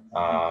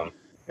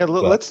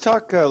 Let's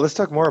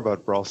talk more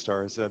about Brawl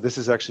Stars. This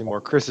is actually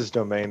more Chris's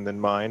domain than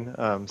mine,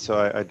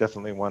 so I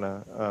definitely want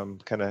to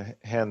kind of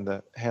hand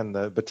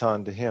the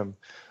baton to him.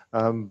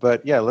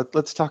 But yeah,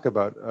 let's talk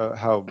about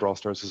how Brawl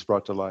Stars was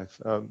brought to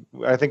life.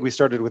 I think we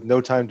started with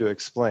no time to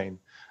explain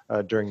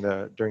during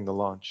the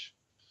launch.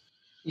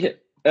 Yeah,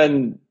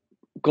 and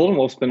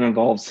Goldenwolf's been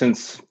involved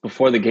since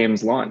before the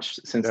game's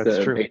launched, since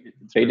the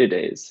beta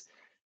days.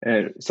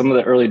 Some of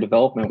the early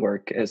development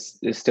work is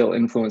still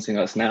influencing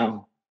us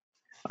now.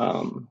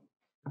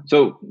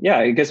 So yeah,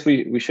 I guess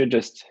we should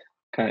just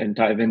kind of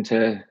dive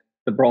into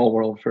the Brawl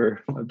world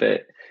for a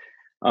bit.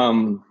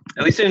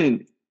 At least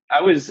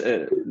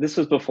this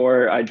was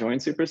before I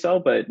joined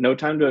Supercell, but No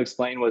Time to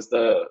Explain was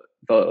the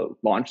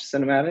launch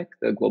cinematic,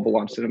 the global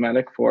launch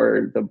cinematic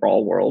for the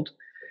Brawl world.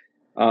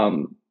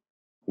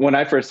 When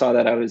I first saw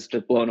that, I was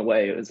just blown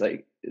away. It was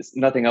like, it's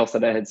nothing else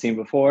that I had seen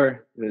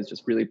before. It was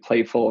just really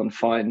playful and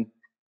fun.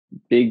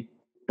 Big,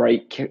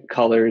 bright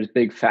colors,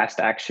 big, fast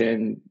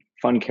action,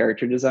 fun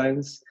character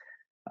designs.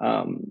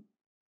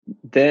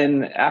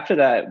 Then after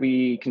that,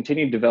 we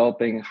continued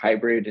developing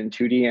hybrid and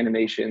 2D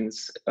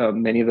animations,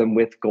 many of them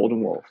with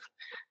Goldenwolf.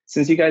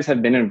 Since you guys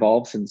have been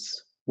involved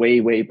since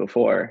way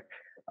before,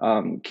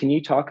 can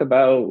you talk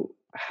about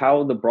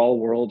how the Brawl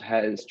world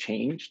has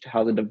changed,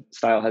 how the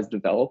style has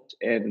developed,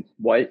 and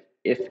what,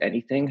 if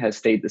anything, has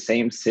stayed the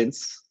same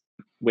since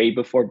way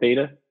before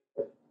beta?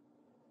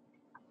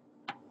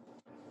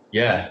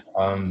 Yeah,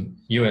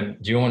 Ewan,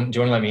 do you want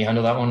to let me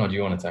handle that one, or do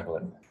you want to tackle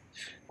it?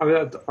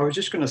 I was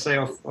just going to say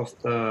off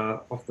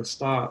the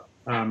start,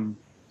 and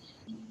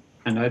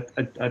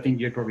I think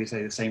you'd probably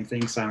say the same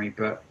thing, Sammy.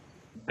 But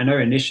I know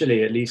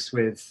initially, at least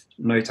with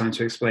No Time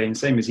to Explain,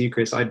 same as you,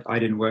 Chris, I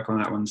didn't work on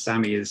that one.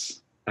 Sammy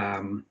is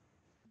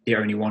the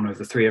only one of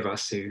the three of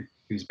us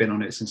who's been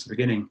on it since the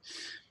beginning.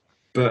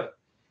 But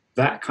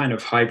that kind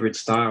of hybrid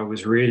style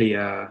was really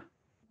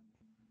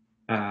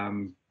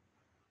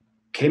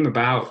came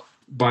about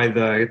by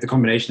the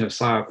combination of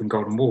Psyop and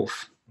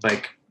Goldenwolf.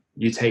 Like,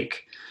 you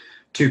take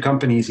two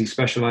companies who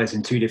specialize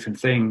in two different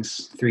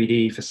things,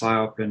 3D for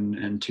Psyop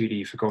and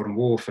 2D for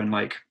Goldenwolf, and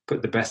like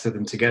put the best of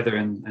them together,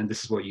 and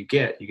this is what you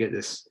get. You get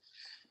this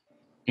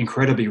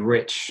incredibly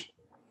rich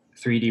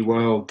 3D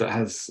world that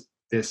has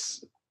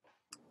this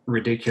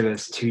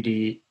ridiculous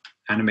 2D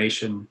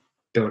animation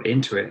built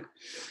into it.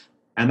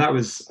 And that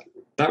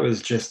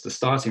was just the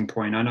starting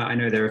point. I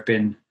know there have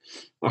been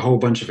a whole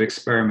bunch of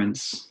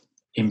experiments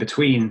in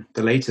between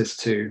the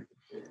latest two,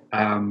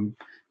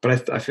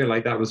 but I feel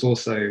like that was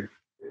also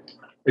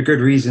a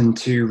good reason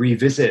to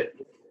revisit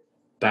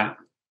that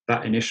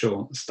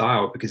initial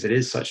style, because it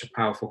is such a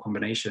powerful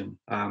combination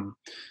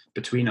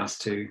between us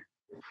two.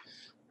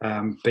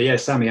 But yeah,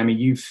 Sammy, I mean,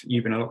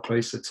 you've been a lot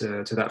closer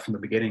to that from the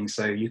beginning,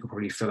 so you could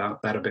probably fill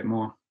out that a bit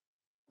more.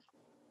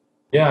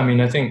 Yeah, I mean,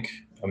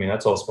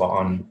 that's all spot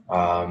on.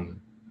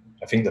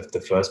 I think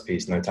the first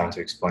piece, No Time to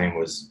Explain,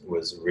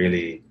 was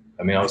really,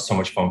 I mean, that was so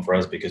much fun for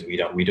us because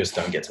we just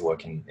don't get to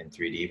work in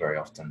 3D very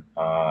often.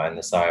 And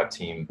the Psyop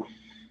team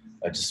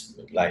are just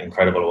like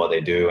incredible at what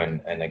they do.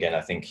 And again, I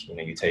think,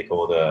 you take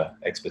all the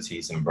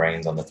expertise and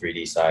brains on the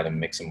 3D side and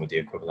mix them with the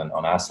equivalent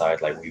on our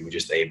side. Like, we were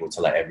just able to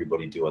let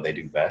everybody do what they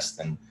do best,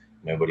 and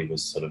nobody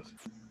was sort of,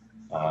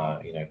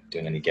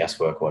 doing any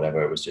guesswork or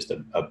whatever. It was just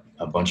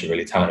a bunch of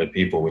really talented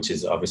people, which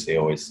is obviously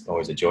always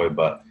a joy.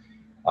 But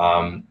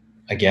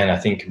again, I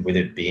think with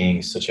it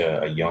being such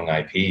a young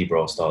IP,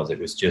 Brawl Stars, it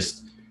was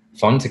just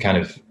fun to kind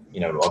of,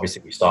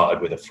 obviously we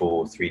started with a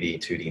full 3D,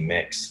 2D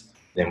mix.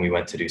 Then we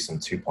went to do some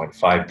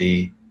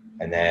 2.5D,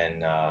 and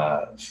then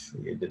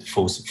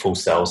full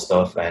cell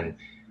stuff. And,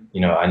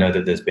 I know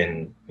that there's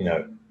been,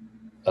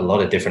 a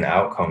lot of different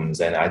outcomes.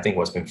 And I think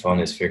what's been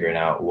fun is figuring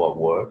out what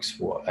works,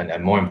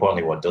 and more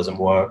importantly, what doesn't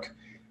work.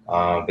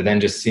 But then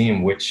just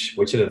seeing which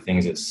are the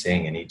things that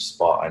sing in each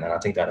spot. And I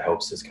think that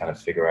helps us kind of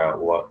figure out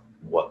what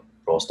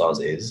Brawl Stars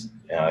is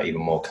even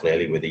more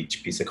clearly with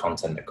each piece of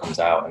content that comes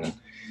out. And,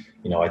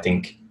 I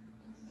think,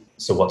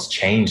 so what's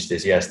changed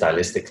is,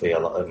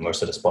 stylistically,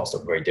 most of the spots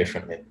look very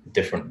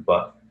different.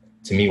 But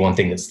to me, one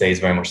thing that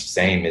stays very much the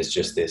same is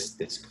just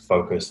this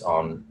focus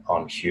on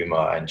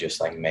humor and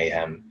just like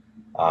mayhem.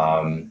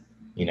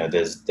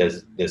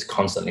 There's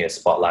constantly a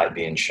spotlight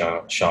being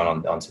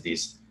shone onto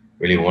these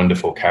really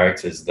wonderful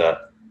characters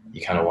that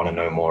you kind of want to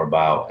know more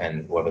about,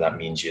 and whether that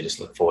means you just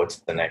look forward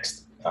to the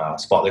next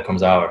spot that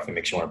comes out, or if it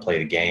makes you want to play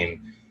the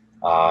game.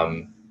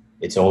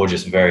 It's all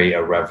just very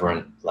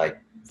irreverent, like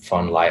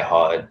fun,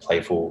 lighthearted,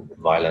 playful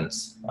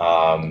violence,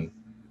 and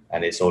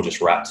it's all just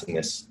wrapped in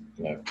this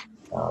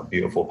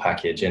beautiful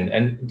package.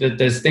 And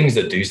there's things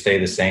that do stay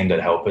the same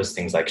that help us,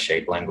 things like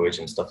shape language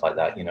and stuff like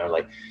that,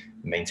 like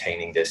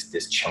maintaining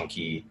this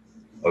chunky,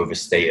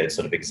 overstated,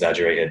 sort of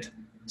exaggerated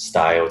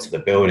style to the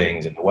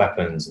buildings and the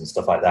weapons and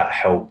stuff like that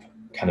help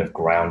kind of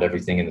ground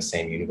everything in the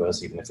same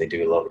universe, even if they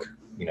do look,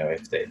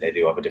 if they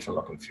do have a different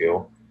look and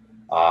feel.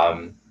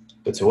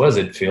 But to us,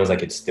 it feels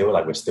like it's still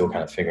like we're still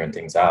kind of figuring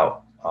things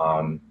out,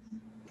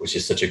 which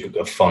is such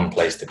a fun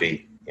place to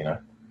be,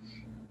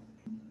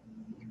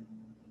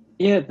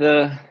 Yeah,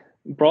 the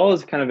Brawl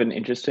is kind of an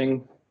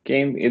interesting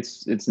game.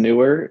 It's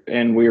newer,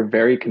 and we're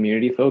very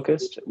community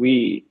focused.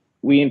 We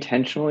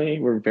intentionally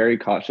were very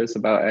cautious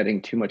about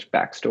adding too much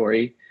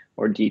backstory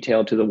or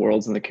detail to the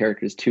worlds and the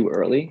characters too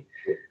early.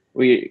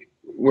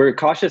 We're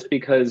cautious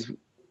because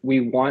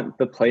we want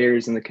the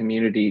players in the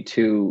community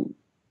to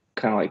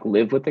kind of like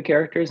live with the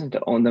characters and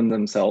to own them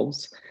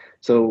themselves.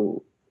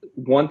 So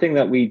one thing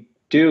that we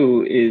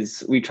do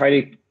is we try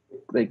to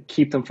like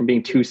keep them from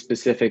being too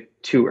specific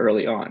too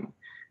early on.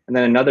 And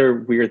then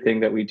another weird thing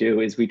that we do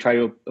is we try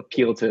to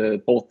appeal to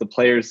both the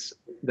players,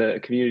 the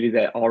community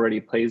that already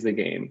plays the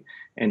game,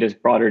 and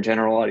just broader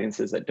general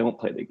audiences that don't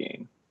play the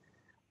game.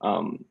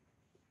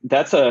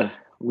 That's a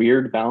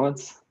weird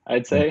balance,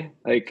 I'd say.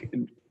 Like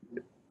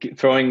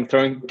throwing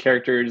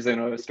characters in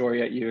a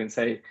story at you and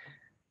say,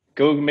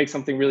 go make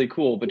something really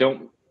cool, but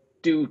don't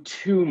do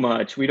too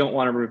much. We don't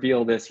want to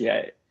reveal this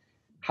yet.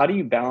 How do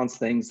you balance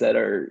things that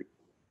are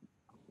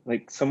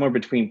like somewhere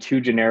between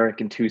too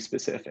generic and too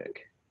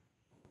specific?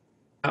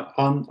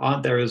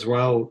 aren't there as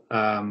well?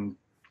 I'm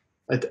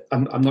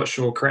not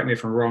sure. Correct me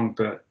if I'm wrong,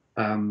 but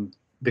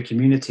the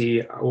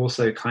community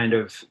also kind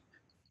of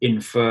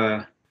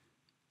infer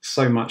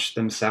so much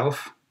themselves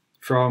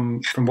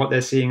from what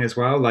they're seeing as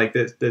well. Like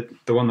the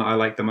one that I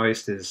like the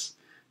most is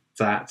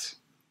that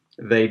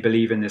they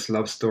believe in this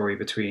love story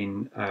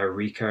between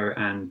Rico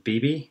and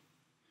Bibi.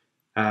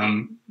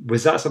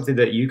 Was that something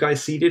that you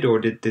guys seeded, or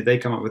did they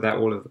come up with that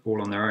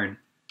all on their own?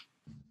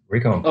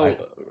 Rico and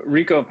Piper.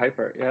 Rico and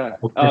Piper, yeah.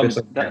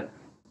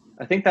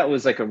 I think that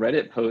was like a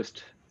Reddit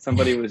post.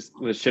 Somebody was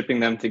shipping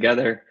them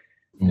together,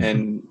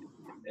 and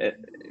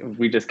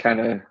we just kind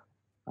of,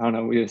 I don't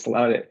know, we just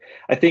allowed it.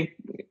 I think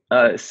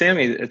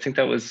Sammy, I think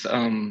that was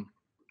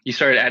you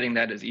started adding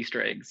that as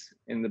Easter eggs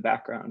in the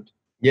background.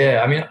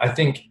 Yeah, I mean, I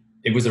think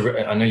it was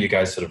I know you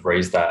guys sort of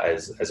raised that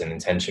as an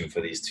intention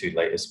for these two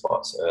latest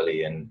spots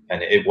early, and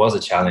it was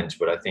a challenge,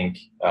 but I think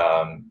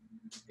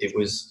it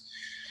was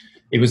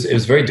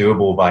very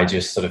doable by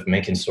just sort of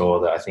making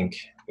sure that I think,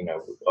 you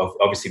know,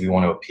 obviously we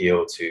want to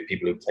appeal to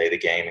people who play the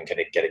game and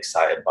kind of get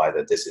excited by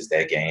that this is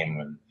their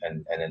game,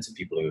 and then to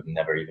people who have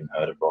never even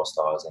heard of Brawl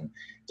Stars. And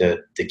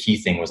the key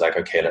thing was like,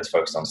 okay, let's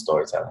focus on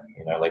storytelling.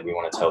 You know, like we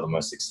want to tell the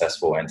most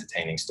successful,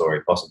 entertaining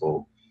story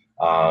possible.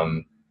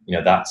 You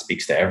know, that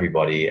speaks to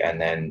everybody. And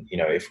then, you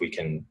know, if we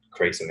can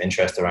create some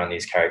interest around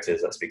these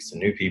characters, that speaks to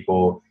new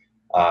people.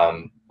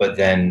 But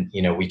then,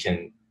 you know, we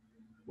can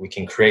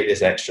create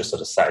this extra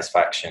sort of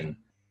satisfaction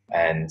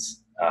and,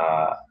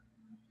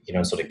 you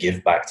know, sort of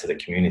give back to the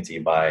community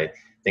by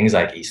things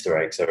like Easter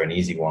eggs are an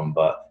easy one,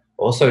 but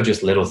also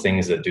just little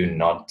things that do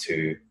nod to,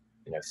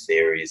 you know,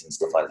 theories and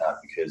stuff like that.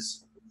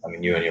 Because, I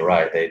mean, you're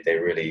right, they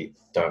really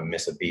don't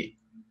miss a beat.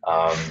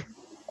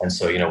 And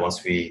so, you know,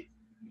 once we,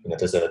 you know,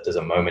 there's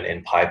a moment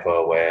in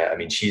Piper where, I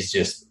mean, she's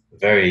just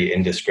very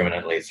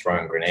indiscriminately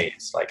throwing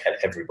grenades like at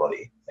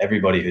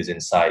everybody who's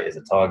in sight is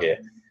a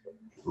target.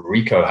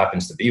 Rico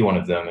happens to be one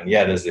of them, and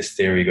yeah, there's this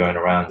theory going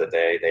around that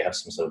they have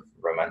some sort of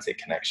romantic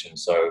connection.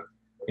 So,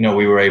 you know,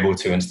 we were able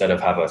to, instead of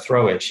have her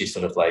throw it, she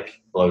sort of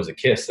like blows a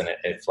kiss and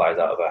it flies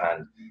out of her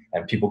hand,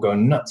 and people go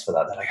nuts for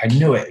that. They're like, I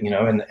knew it, you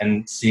know.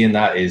 And seeing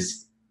that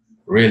is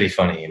really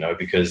funny, you know,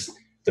 because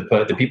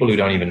the people who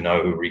don't even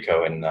know who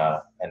Rico and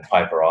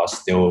Piper are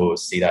still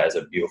see that as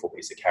a beautiful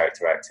piece of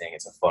character acting.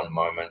 It's a fun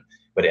moment,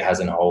 but it has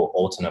a whole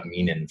alternate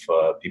meaning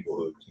for people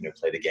who, you know,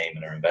 play the game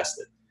and are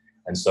invested.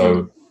 And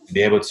so to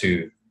be able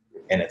to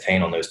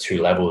entertain on those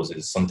two levels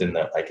is something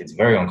that, like, it's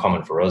very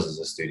uncommon for us as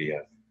a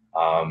studio.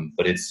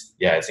 But it's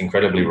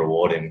incredibly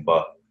rewarding,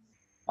 but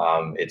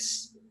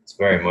it's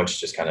very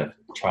much just kind of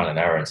trial and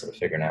error and sort of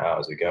figuring it out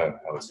as we go,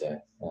 I would say.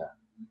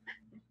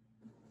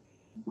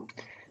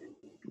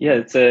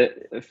 Yeah,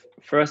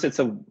 for us it's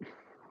a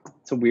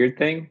weird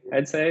thing,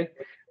 I'd say.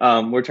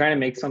 We're trying to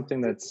make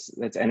something that's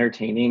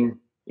entertaining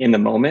in the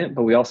moment,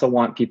 but we also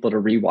want people to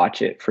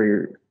rewatch it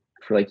for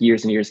like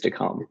years and years to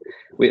come.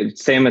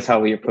 Same as how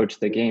we approach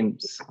the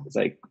games. It's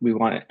like we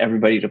want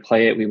everybody to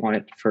play it. We want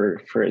it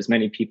for as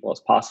many people as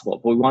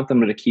possible, but we want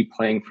them to keep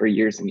playing for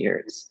years and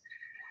years.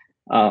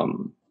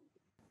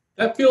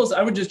 That feels,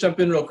 I would just jump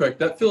in real quick.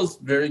 That feels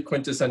very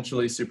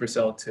quintessentially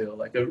Supercell too,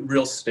 like a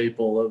real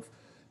staple of,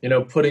 you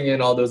know, putting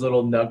in all those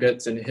little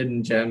nuggets and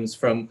hidden gems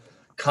from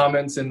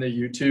comments in the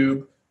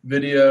YouTube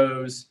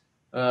videos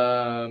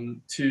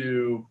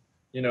to,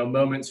 you know,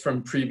 moments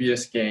from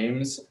previous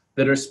games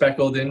that are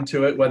speckled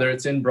into it, whether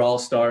it's in Brawl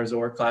Stars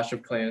or Clash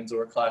of Clans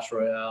or Clash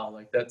Royale.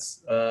 Like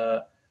that's,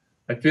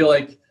 I feel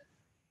like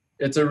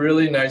it's a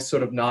really nice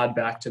sort of nod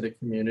back to the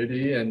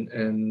community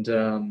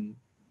and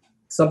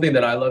something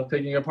that I love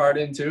taking a part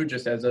in too,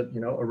 just as a, you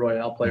know, a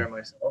Royale player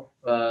myself.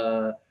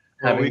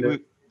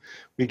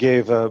 We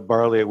gave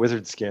Barley a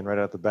wizard skin right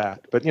out the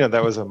bat, but you know,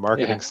 that was a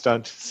marketing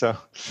stunt. So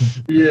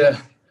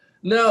yeah,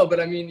 no, but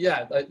I mean,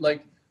 yeah,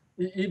 like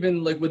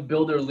even like with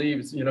Builder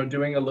Leaves, you know,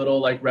 doing a little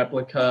like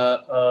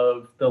replica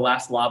of the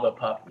last lava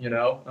pup, you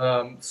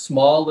know,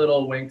 small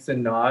little winks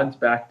and nods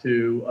back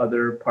to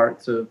other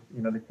parts of,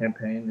 you know, the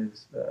campaign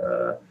is,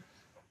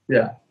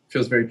 yeah,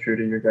 feels very true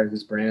to your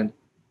guys' brand.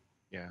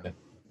 Yeah.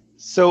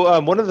 So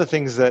one of the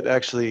things that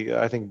actually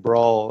I think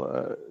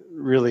Brawl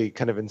really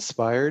kind of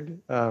inspired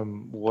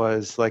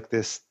was like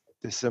this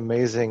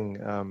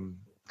amazing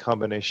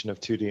combination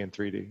of 2D and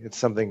 3D. It's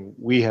something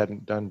we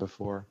hadn't done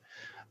before.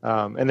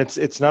 And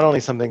it's not only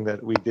something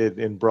that we did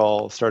in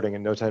Brawl starting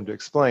in No Time to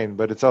Explain,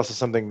 but it's also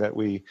something that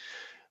we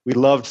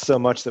loved so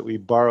much that we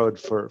borrowed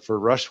for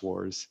Rush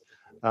Wars.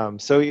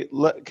 So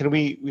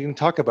we can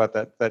talk about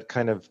that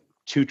kind of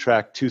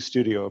 2-track,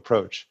 2-studio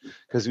approach,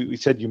 because we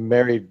said you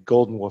married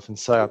Goldenwolf and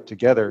Psyop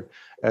together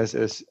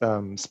as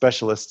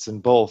specialists in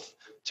both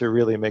to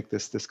really make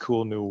this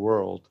cool new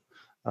world.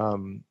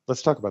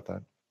 Let's talk about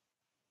that.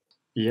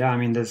 Yeah, I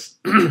mean, there's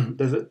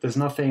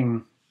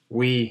nothing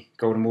we,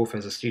 Goldenwolf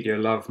as a studio,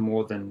 love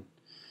more than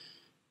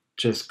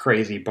just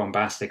crazy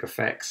bombastic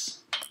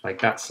effects. Like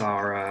that's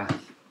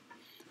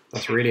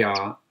really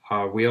our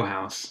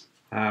wheelhouse.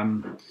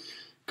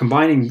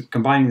 Combining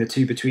the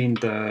two between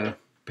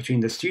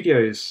the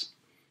studios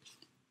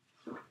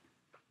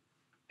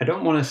I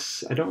don't want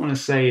to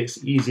say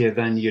it's easier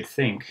than you'd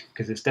think,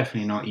 because it's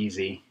definitely not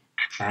easy.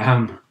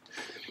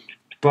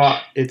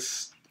 But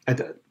it's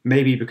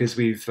maybe because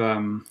we've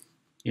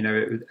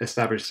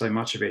established so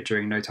much of it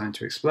during No Time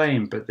to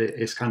Explain. But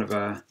it's kind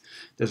of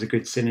there's a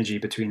good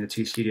synergy between the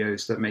two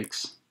studios that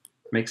makes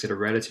it a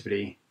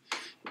relatively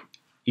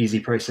easy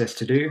process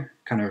to do.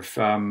 Kind of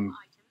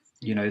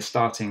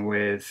starting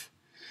with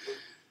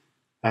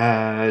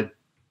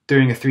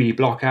doing a 3D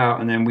block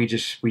out, and then we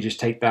just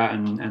take that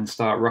and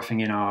start roughing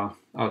in our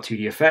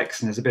 2D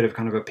effects. And there's a bit of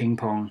kind of a ping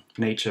pong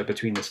nature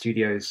between the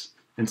studios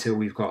until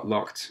we've got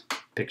locked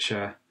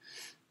picture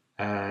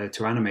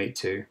to animate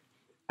to.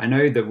 I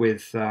know that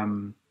with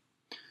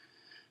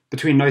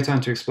between No Time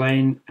to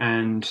Explain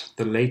and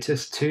the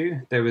latest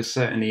two, there was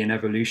certainly an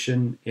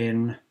evolution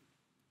in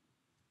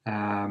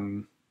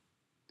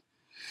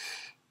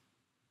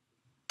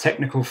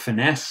technical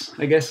finesse,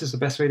 I guess is the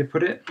best way to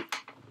put it.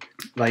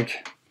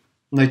 Like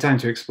No Time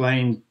to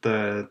Explain,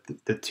 the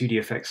 2D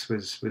effects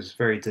was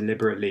very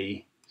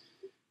deliberately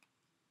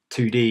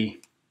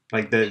 2D.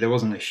 Like there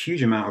wasn't a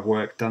huge amount of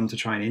work done to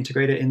try and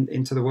integrate it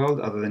into the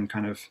world, other than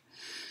kind of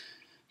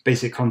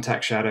basic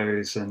contact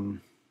shadows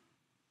and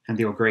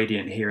the odd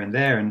gradient here and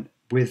there. And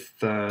with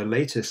the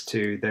latest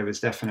two, there was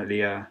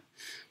definitely a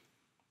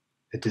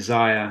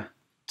desire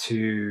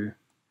to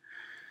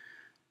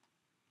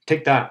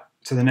take that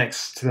to the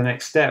next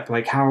step.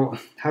 Like how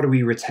do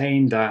we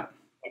retain that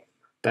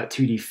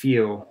 2D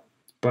feel,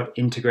 but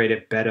integrate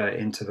it better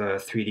into the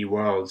 3D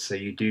world, so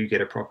you do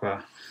get a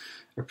proper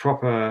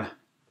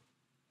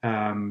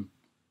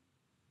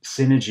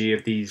synergy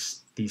of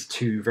these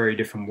two very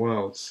different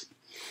worlds.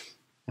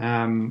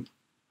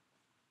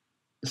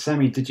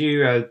 Sammy, did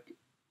you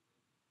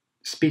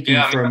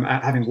speaking from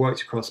having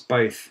worked across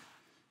both,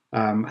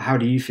 how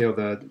do you feel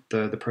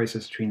the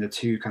process between the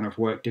two kind of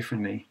work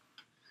differently?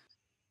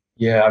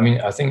 Yeah, I mean,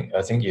 I think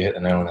you hit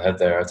the nail on the head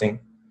there. I think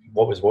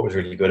what was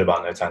really good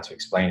about No Time to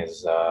Explain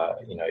is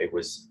it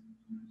was,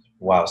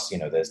 whilst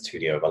there's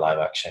 2D over live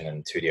action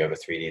and 2D over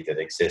 3D that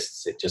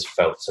exists, it just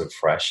felt so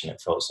fresh and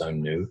it felt so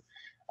new.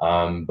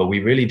 But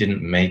we really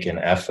didn't make an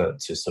effort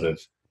to sort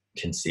of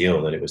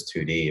conceal that it was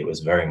 2D. It was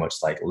very much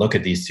like, look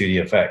at these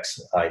 2D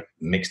effects, like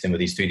mixed in with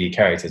these 3D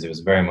characters. It was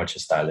very much a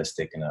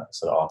stylistic and a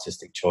sort of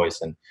artistic choice.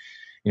 And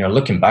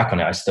looking back on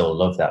it, I still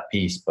love that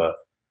piece. But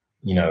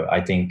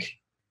I think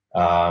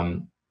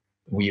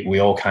we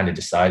all kind of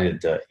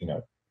decided that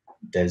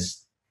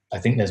there's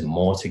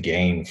more to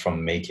gain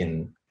from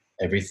making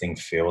everything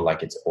feel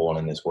like it's all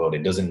in this world.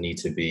 It doesn't need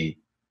to be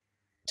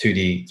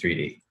 2D,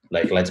 3D.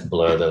 Like let's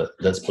blur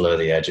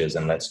the edges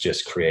and let's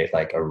just create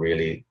like a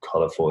really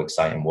colorful,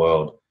 exciting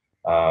world.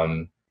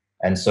 And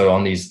so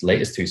on these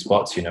latest two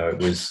spots, there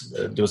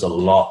was a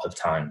lot of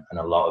time and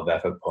a lot of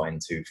effort put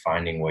into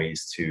finding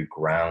ways to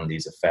ground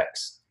these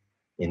effects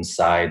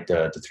inside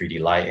the 3D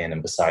lighting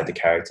and beside the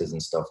characters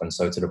and stuff. And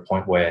so to the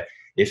point where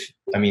there's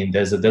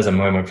a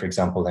moment, for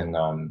example, in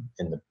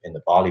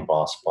the Barley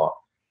Bar spot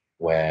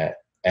where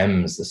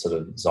M's, the sort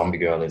of zombie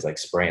girl, is like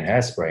spraying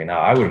hairspray. Now,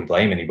 I wouldn't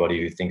blame anybody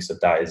who thinks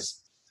that is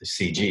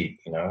CG.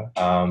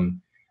 The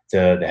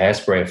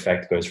hairspray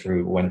effect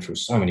went through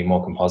so many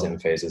more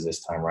compositing phases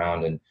this time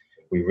around, and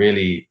we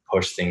really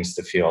pushed things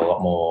to feel a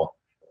lot more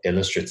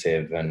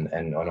illustrative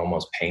and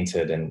almost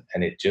painted, and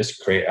it just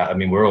created. I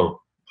mean, we're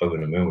all over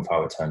the moon with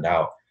how it turned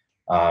out.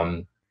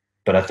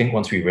 But I think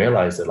once we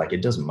realized that, like,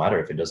 it doesn't matter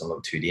if it doesn't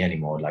look 2D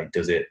anymore. Like,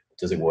 does it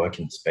work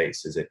in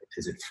space? Is it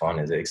fun?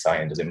 Is it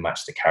exciting? Does it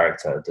match the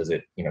character? Does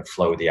it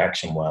flow with the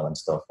action well and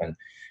stuff? And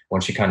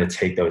once you kind of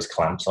take those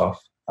clamps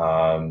off,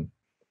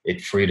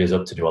 it freed us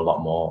up to do a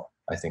lot more,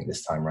 I think,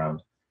 this time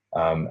around.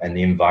 And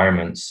the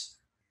environments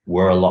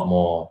were a lot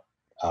more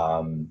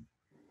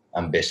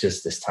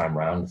ambitious this time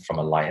around from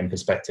a lighting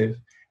perspective.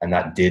 And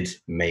that did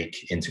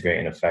make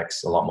integrating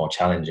effects a lot more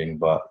challenging.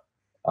 But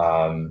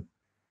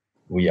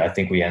I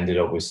think we ended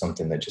up with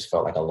something that just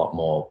felt like a lot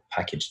more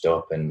packaged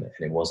up, and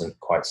it wasn't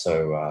quite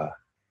so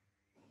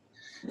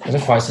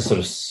sort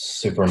of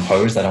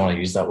superimposed. I don't want to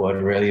use that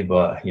word really,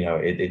 but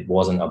it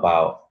wasn't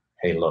about,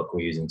 hey, look, we're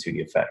using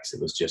 2D effects.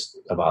 It was just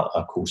about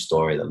a cool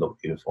story that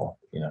looked beautiful,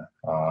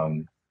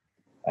 and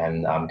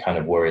I'm kind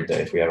of worried that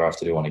if we ever have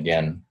to do one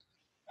again,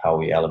 how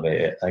we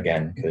elevate it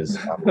again, because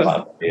I'm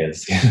glad it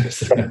is.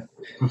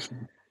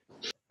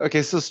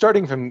 Okay, so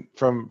starting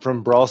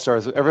from Brawl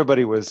Stars,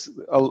 everybody was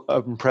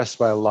impressed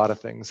by a lot of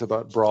things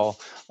about Brawl.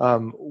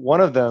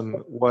 One of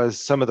them was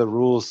some of the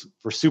rules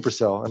for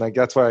Supercell, and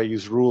that's why I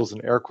use rules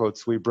in air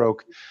quotes we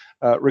broke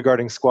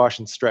regarding squash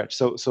and stretch.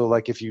 So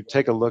like if you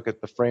take a look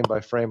at the frame by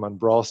frame on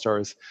Brawl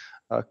Stars,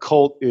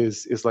 Colt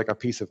is like a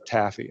piece of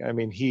taffy. I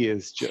mean, he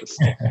is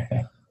just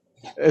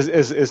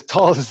as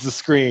tall as the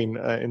screen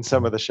in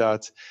some of the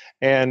shots.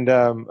 And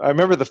I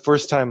remember the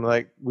first time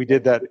like we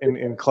did that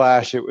in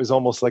Clash, it was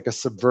almost like a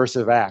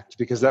subversive act,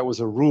 because that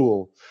was a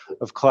rule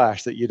of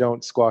Clash that you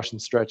don't squash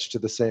and stretch to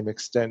the same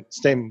extent,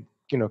 same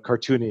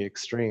cartoony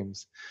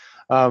extremes.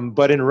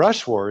 But in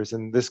Rush Wars,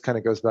 and this kind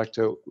of goes back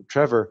to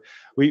Trevor,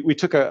 we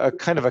took a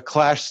kind of a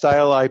Clash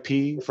style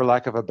IP, for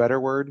lack of a better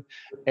word,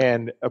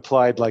 and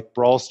applied like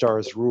Brawl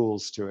Stars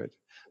rules to it.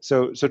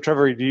 So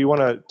Trevor, do you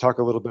want to talk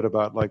a little bit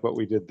about like what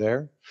we did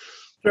there?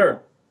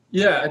 Sure.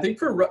 Yeah, I think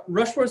for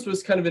Rush Wars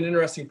was kind of an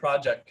interesting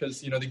project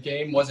because, the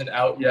game wasn't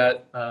out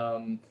yet.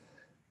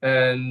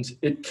 And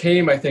it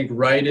came, I think,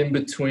 right in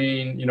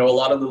between, a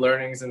lot of the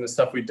learnings and the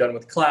stuff we'd done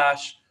with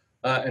Clash,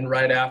 and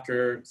right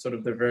after sort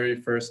of the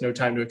very first No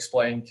Time to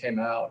Explain came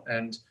out.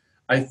 And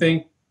I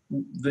think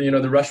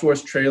the Rush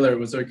Wars trailer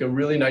was like a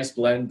really nice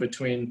blend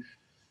between,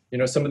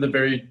 some of the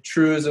very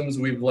truisms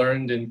we've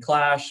learned in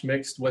Clash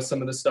mixed with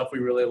some of the stuff we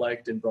really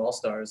liked in Brawl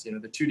Stars, the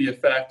 2D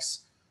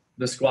effects,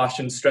 the squash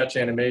and stretch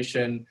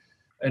animation,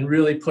 and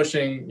really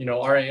pushing,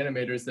 our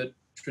animators that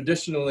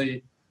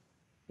traditionally,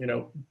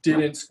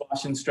 didn't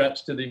squash and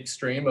stretch to the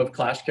extreme of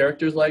Clash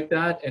characters like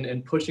that,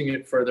 and pushing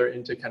it further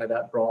into kind of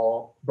that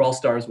Brawl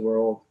Stars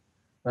world.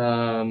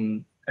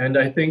 And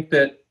I think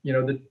that,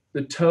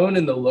 the tone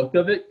and the look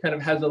of it kind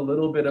of has a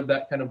little bit of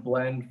that kind of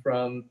blend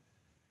from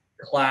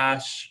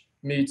Clash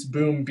meets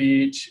Boom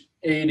Beach,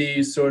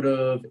 80s sort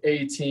of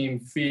A-team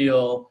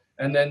feel,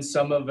 and then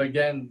some of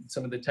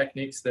the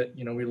techniques that,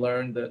 we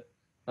learned that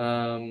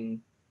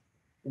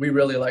we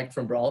really liked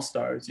from Brawl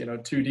Stars,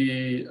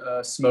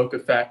 2D smoke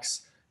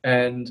effects.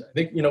 And I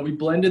think, we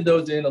blended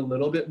those in a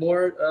little bit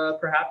more,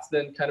 perhaps,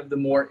 than kind of the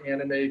more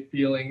anime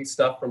feeling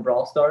stuff from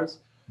Brawl Stars.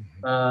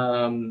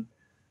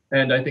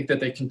 And I think that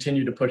they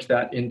continue to push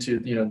that into,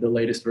 the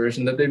latest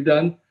version that they've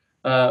done.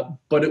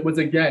 But it was,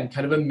 again,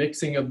 kind of a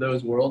mixing of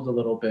those worlds a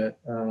little bit,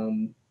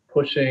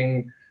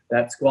 pushing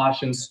that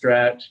squash and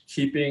stretch,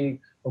 keeping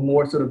a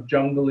more sort of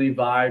jungly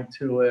vibe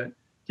to it,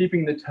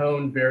 keeping the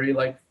tone very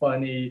like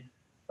funny,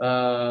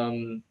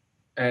 and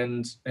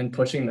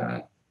pushing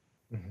that.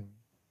 Mm-hmm.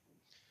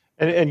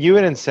 And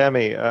Ewen and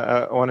Sammy,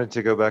 I wanted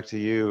to go back to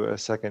you a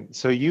second.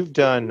 So you've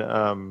done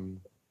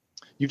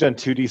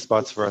 2D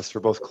spots for us for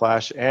both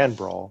Clash and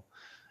Brawl,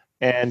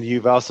 and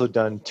you've also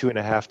done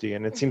 2.5D.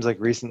 And it seems like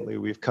recently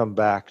we've come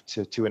back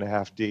to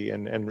 2.5D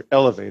and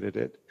elevated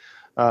it.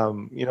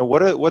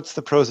 What's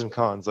the pros and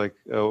cons? Like,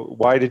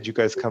 why did you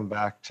guys come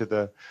back to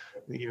the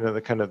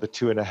kind of the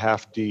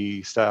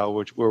 2.5D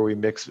style, where we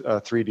mix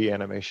 3D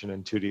animation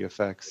and 2D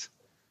effects?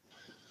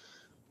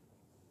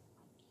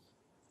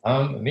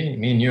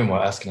 Me and Ewan were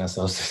asking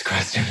ourselves this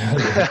question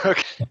earlier.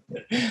 Okay.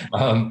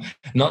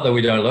 Not that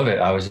we don't love it.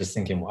 I was just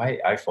thinking, why?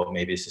 I thought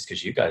maybe it's just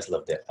because you guys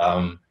loved it.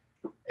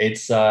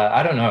 It's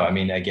I don't know. I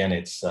mean, again,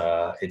 it's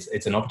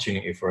an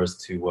opportunity for us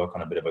to work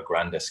on a bit of a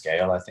grander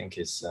scale. I think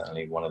is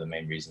certainly one of the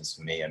main reasons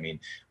for me. I mean,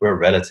 we're a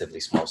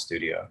relatively small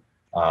studio.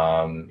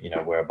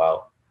 We're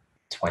about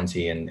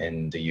 20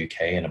 in the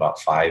UK and about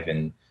 5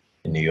 in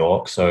New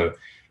York. So,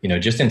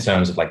 just in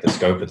terms of like the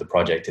scope of the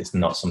project, it's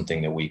not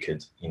something that we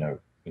could,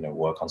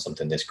 work on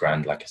something this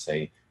grand, like I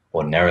say,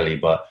 ordinarily.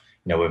 But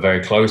we're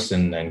very close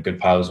and good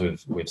pals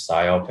with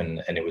Psyop,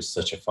 and it was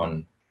such a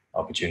fun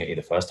opportunity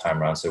the first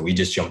time around. So we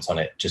just jumped on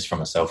it just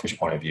from a selfish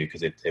point of view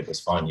because it was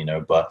fun,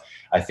 But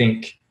I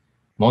think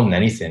more than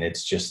anything,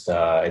 it's just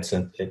it's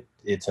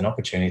an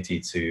opportunity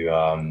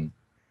to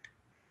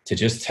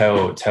just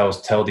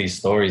tell these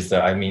stories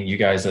that, I mean, you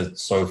guys are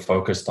so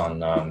focused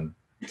on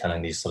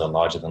telling these sort of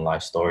larger than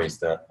life stories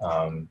that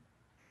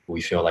we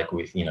feel like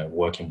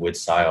working with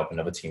Psyop,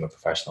 another team of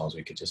professionals,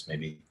 we could just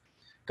maybe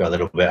go a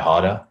little bit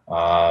harder.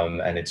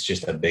 And it's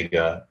just a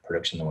bigger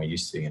production than we're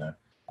used to,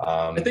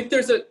 I think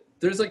there's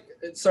like,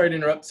 sorry to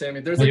interrupt, Sammy,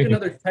 there's like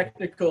another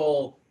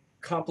technical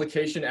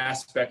complication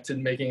aspect to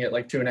making it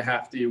like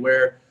 2.5D,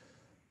 where,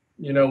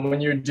 when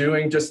you're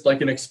doing just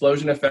like an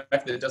explosion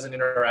effect that doesn't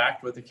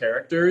interact with the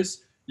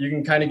characters, you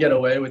can kind of get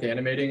away with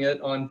animating it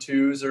on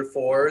 2s or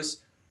 4s.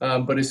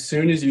 But as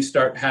soon as you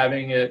start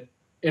having it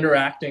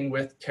interacting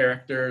with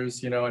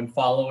characters, and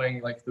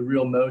following like the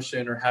real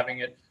motion, or having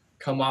it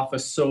come off a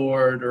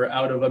sword or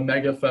out of a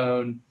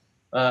megaphone,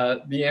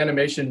 the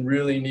animation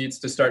really needs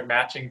to start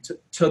matching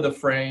to the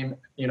frame,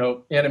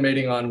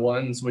 animating on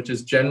 1s, which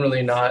is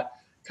generally not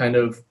kind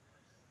of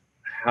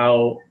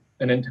how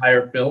an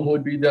entire film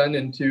would be done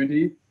in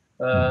 2D.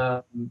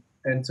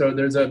 And so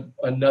there's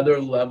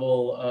another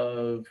level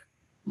of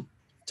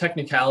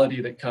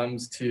technicality that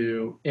comes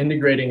to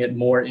integrating it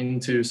more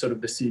into sort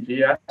of the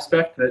CG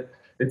aspect, that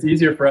it's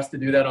easier for us to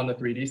do that on the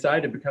 3D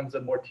side. It becomes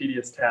a more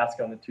tedious task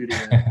on the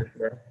 2D end, for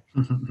sure.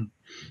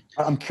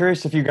 I'm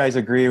curious if you guys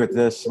agree with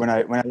this. When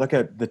I look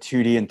at the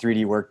 2D and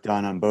 3D work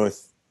done on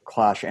both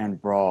Clash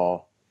and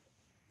Brawl,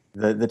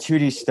 the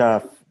 2D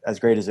stuff, as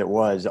great as it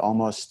was,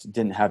 almost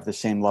didn't have the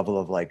same level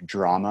of like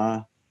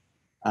drama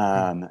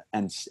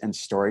and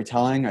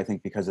storytelling. I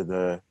think because of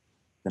the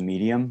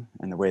medium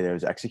and the way that it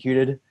was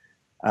executed,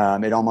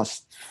 it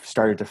almost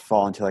started to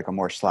fall into like a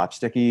more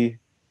slapsticky,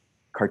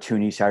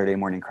 cartoony Saturday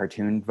morning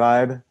cartoon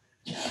vibe,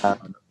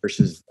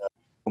 versus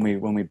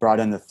when we brought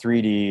in the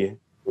 3D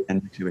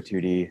and to a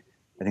 2D.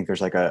 I think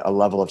there's like a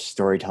level of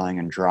storytelling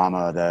and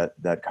drama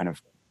that kind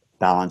of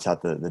balance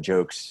out the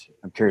jokes.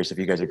 I'm curious if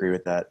you guys agree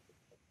with that.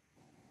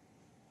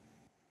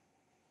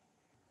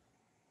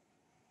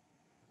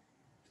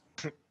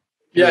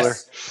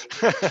 Yes.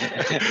 I'm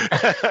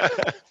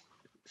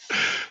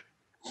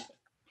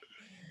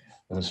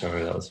not sure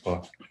who that was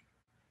for.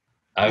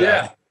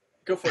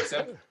 Go for it,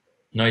 Sam.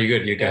 No, you're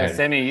good. You go ahead.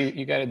 Sammy,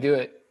 you got to do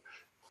it.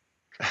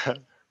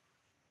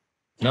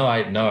 No,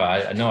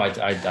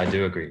 I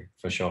do agree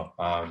for sure.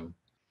 I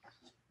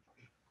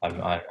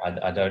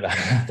don't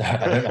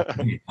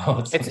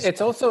know.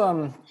 It's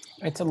also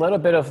it's a little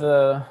bit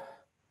of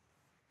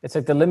it's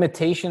like the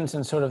limitations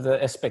and sort of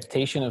the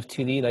expectation of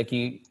 2D. Like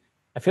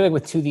I feel like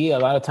with 2D, a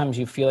lot of times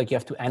you feel like you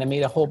have to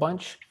animate a whole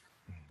bunch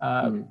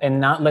and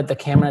not let the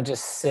camera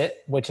just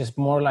sit, which is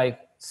more like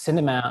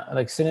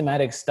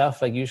cinematic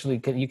stuff. Like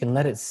usually you can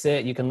let it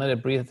sit, you can let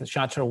it breathe. The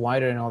shots are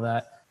wider and all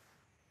that.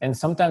 And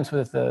sometimes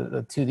with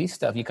the 2D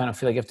stuff, you kind of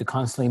feel like you have to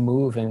constantly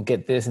move and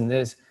get this and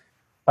this.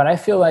 But I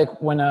feel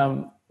like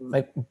when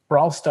like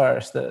Brawl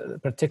Stars,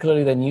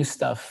 particularly the new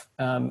stuff,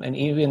 and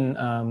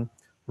even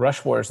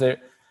Rush Wars,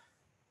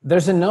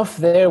 there's enough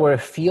there where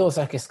it feels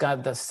like it's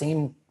got the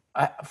same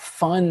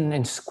fun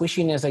and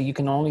squishiness that you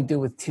can only do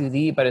with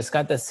 2D, but it's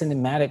got that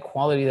cinematic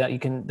quality that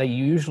you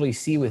usually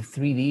see with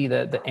 3D,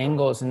 the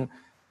angles and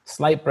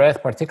slight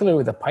breath, particularly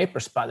with the Piper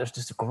spot. There's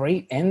just a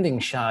great ending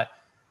shot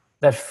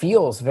that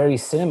feels very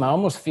cinema,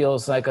 almost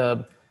feels like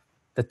the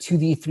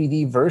 2D,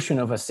 3D version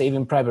of a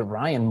Saving Private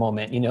Ryan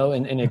moment,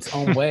 in its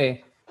own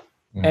way.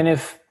 And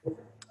if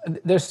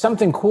there's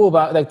something cool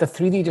about, like, the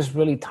 3D just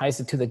really ties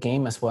it to the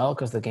game as well,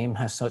 because the game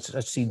has such a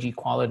CG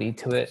quality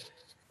to it.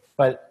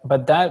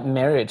 But that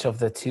marriage of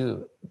the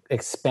two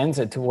expands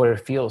it to where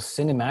it feels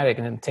cinematic,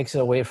 and it takes it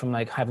away from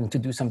like having to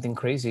do something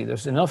crazy.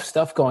 There's enough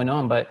stuff going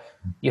on, but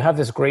you have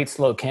this great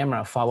slow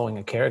camera following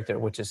a character,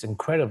 which is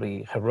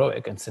incredibly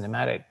heroic and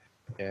cinematic.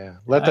 Yeah,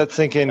 let that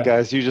sink in,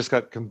 guys. You just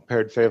got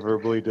compared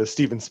favorably to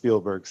Steven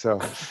Spielberg, so.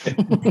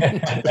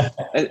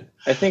 I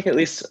think at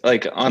least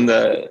like on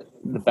the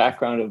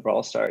background of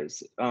Brawl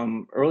Stars,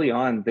 early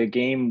on the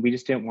game, we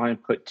just didn't want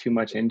to put too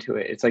much into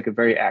it. It's like a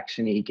very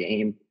action-y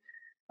game.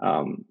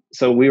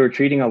 So we were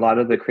treating a lot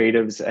of the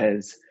creatives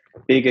as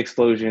big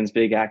explosions,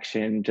 big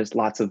action, just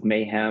lots of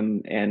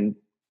mayhem and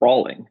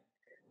brawling.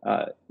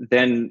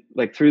 Then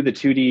like through the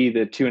 2D,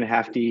 the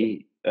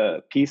 2.5D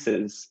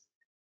pieces,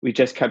 we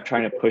just kept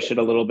trying to push it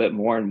a little bit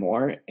more and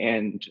more.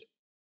 And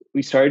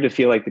we started to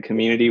feel like the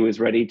community was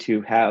ready to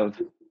have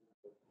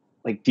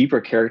like deeper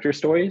character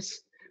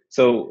stories.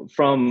 So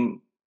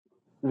from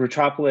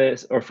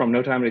Retropolis, or from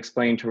No Time to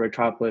Explain to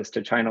Retropolis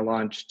to China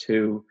Launch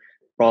to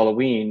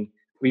Brawloween,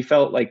 we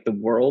felt like the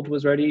world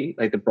was ready,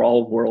 like the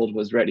Brawl world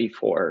was ready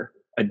for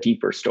a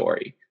deeper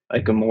story,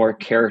 like a more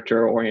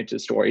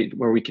character-oriented story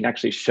where we can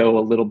actually show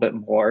a little bit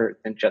more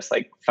than just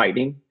like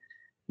fighting.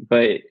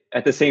 But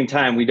at the same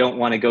time, we don't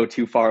want to go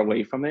too far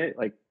away from it.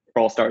 Like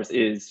Brawl Stars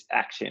is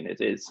action,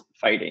 it is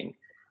fighting.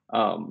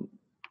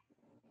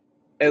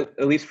 At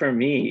least for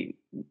me,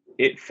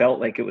 it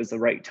felt like it was the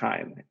right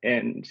time.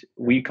 And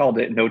we called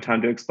it No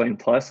Time to Explain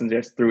Plus and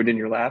just threw it in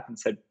your lap and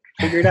said,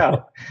 figure it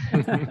out.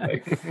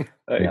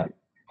 Yeah.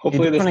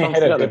 Hopefully this comes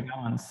together.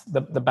 Balance.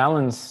 The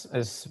balance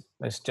is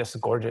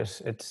just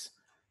gorgeous.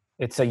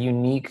 It's a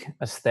unique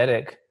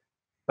aesthetic,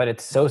 but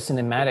it's so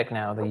cinematic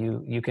now that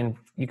you can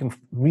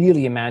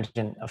really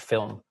imagine a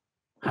film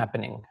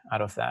happening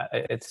out of that.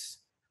 It's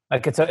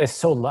like it's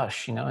so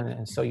lush,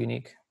 and so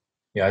unique.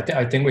 Yeah,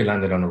 I think we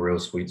landed on a real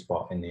sweet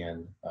spot in the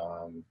end.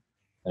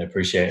 I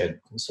appreciated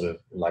sort of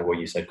like what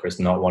you said, Chris,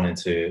 not wanting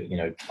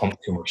to, pump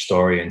too much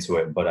story into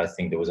it, but I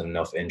think there was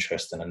enough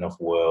interest and enough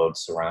world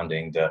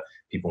surrounding that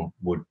people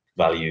would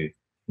value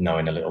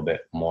knowing a little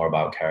bit more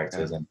about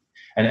characters.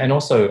 And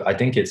also I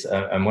think it's,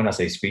 and when I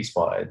say sweet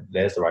spot,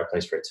 there's the right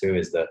place for it too,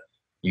 is that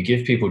you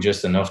give people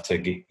just enough to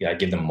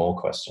give them more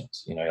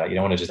questions. Like you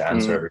don't want to just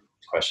answer every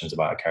questions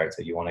about a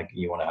character. You want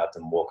to have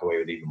them walk away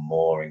with even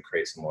more and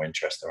create some more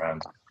interest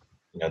around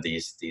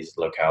these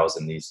locales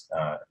and these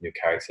new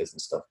characters and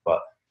stuff. But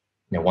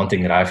one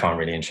thing that I found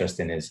really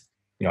interesting is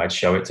I'd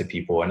show it to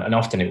people, and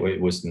often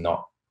it was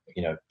not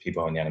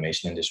people in the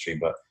animation industry,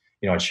 but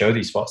I'd show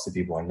these spots to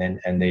people,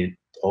 and they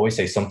always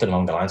say something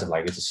along the lines of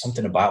like, there's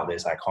something about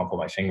this, I can't put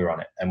my finger on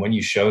it. And when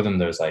you show them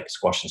those like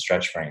squash and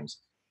stretch frames,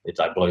 it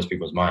like blows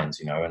people's minds,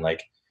 and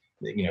like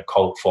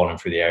Colt falling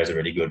through the air is a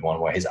really good one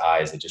where his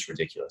eyes are just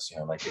ridiculous,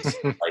 like it's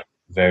like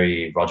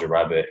very Roger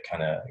Rabbit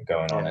kind of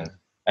going on.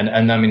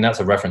 And I mean, that's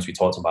a reference we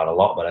talked about a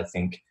lot, but I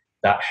think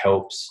that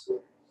helps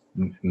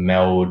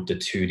meld the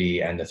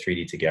 2D and the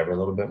 3D together a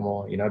little bit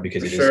more,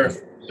 because it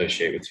is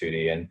associated with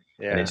 2D, and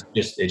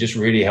it just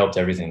really helped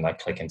everything like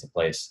click into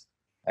place.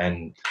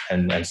 And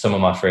some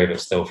of my favorite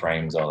still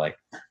frames are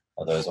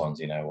those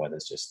ones, where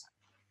there's just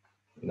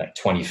like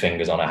 20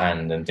 fingers on a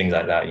hand and things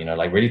like that,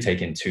 like really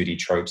taking 2D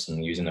tropes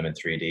and using them in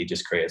 3D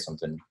just created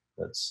something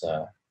that's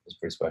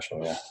pretty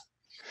special. Yeah.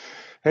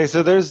 Hey,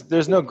 so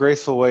there's no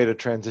graceful way to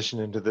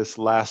transition into this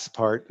last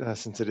part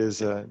since it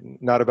is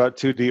not about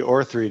 2D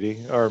or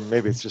 3D, or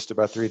maybe it's just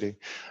about 3D.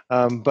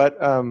 But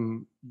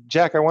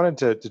Jack, I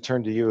wanted to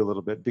turn to you a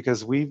little bit,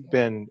 because we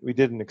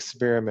did an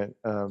experiment,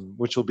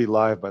 which will be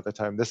live by the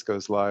time this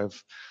goes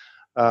live,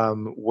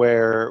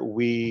 where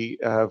we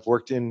have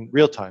worked in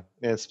real time,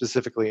 and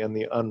specifically in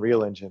the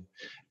Unreal Engine.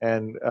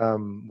 And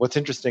what's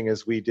interesting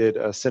is we did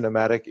a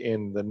cinematic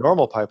in the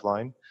normal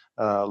pipeline,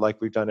 like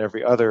we've done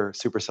every other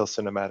Supercell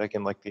cinematic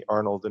in like the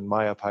Arnold and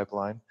Maya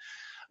pipeline.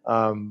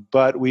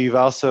 But we've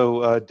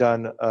also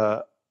done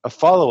a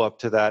follow-up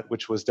to that,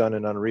 which was done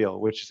in Unreal,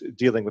 which is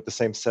dealing with the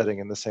same setting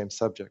and the same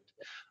subject.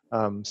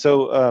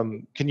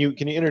 Can you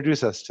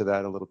introduce us to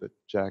that a little bit,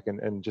 Jack,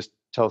 and just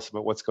tell us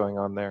about what's going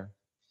on there?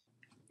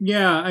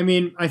 Yeah, I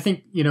mean, I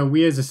think,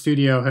 we as a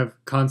studio have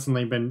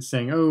constantly been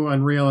saying, oh,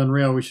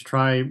 Unreal, we should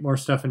try more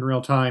stuff in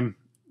real time.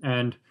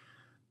 And,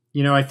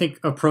 I think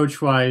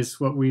approach-wise,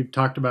 what we've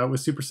talked about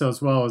with Supercell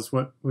as well is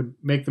what would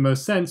make the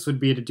most sense would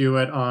be to do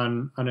it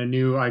on a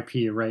new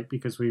IP, right?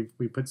 Because we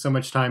put so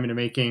much time into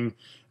making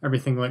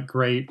everything look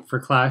great for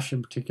Clash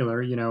in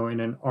particular, in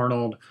an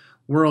Arnold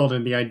world,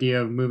 and the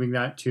idea of moving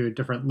that to a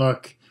different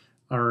look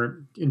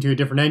or into a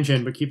different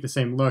engine but keep the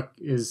same look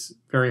is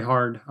very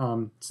hard.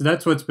 So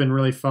that's what's been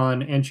really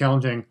fun and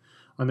challenging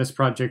on this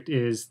project,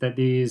 is that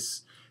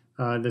this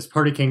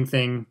Party King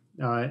thing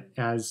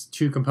has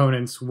two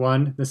components.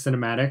 One, the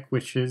cinematic,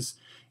 which is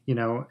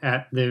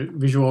at the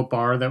visual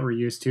bar that we're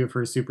used to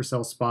for a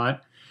Supercell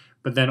spot,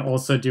 but then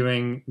also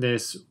doing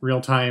this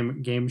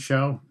real-time game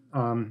show.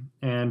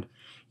 And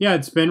yeah,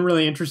 it's been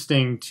really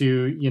interesting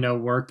to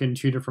work in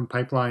two different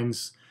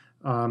pipelines.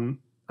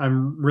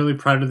 I'm really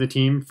proud of the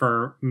team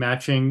for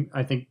matching,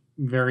 I think,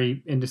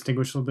 very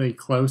indistinguishably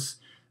close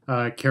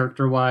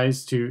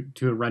character-wise to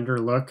a render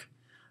look.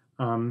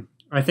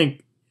 I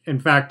think, in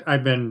fact,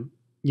 I've been,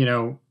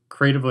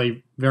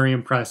 creatively very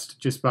impressed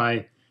just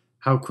by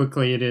how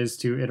quickly it is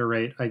to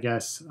iterate, I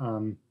guess.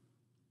 On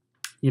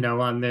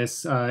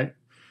this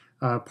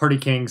Party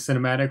King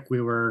cinematic,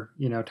 we were,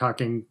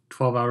 talking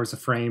 12 hours a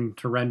frame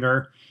to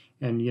render.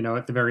 And,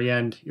 at the very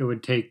end, it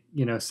would take,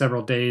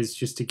 several days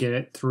just to get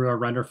it through a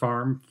render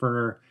farm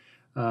for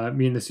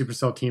me and the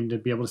Supercell team to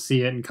be able to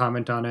see it and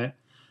comment on it.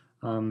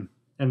 And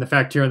the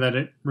fact here that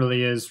it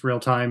really is real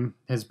time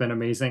has been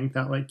amazing.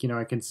 That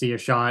I can see a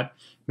shot,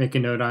 make a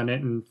note on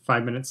it, and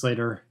 5 minutes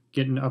later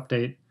get an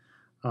update.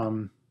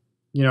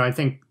 I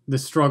think the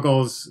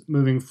struggles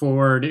moving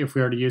forward, if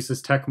we are to use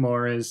this tech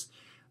more, is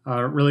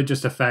really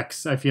just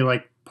effects. I feel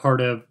like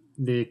part of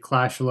the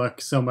Clash look,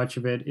 so much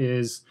of it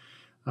is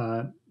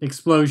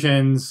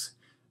explosions,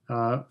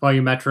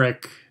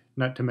 volumetric,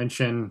 not to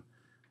mention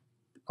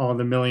all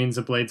the millions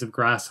of blades of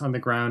grass on the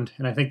ground.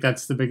 And I think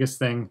that's the biggest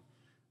thing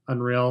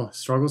Unreal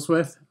struggles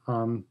with.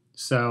 I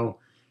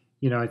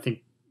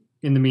think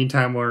in the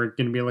meantime, we're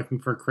going to be looking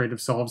for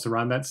creative solves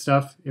around that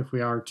stuff if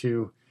we are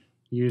to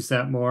use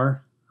that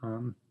more.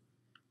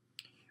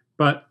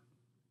 But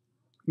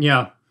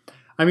yeah,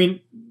 I mean,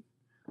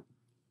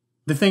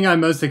 the thing I'm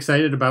most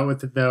excited about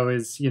with it, though,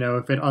 is,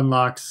 if it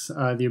unlocks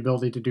the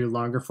ability to do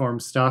longer form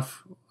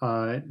stuff,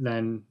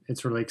 then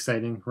it's really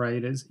exciting,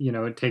 right?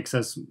 It takes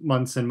us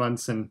months and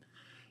months and,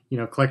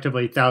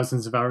 collectively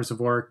thousands of hours of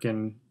work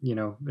and,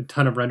 a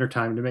ton of render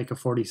time to make a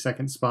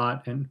 40-second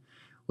spot. And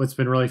what's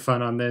been really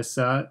fun on this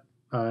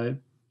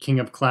King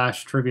of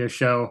Clash trivia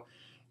show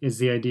is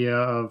the idea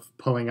of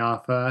pulling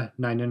off a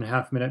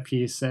 9.5-minute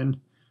piece, and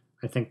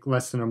I think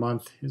less than a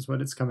month is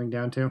what it's coming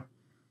down to.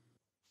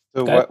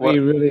 So we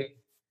really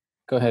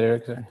go ahead,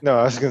 Eric. Sorry. No,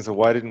 I was going to say,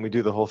 why didn't we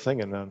do the whole thing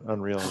in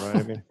Unreal, right?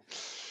 I mean,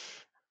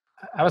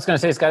 I was going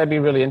to say it's got to be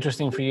really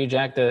interesting for you,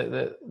 Jack,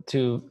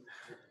 to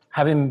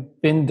having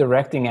been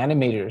directing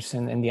animators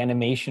and the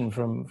animation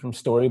from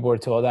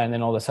storyboard to all that, and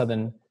then all of a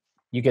sudden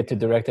you get to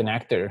direct an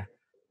actor.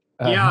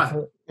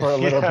 For a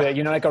little bit,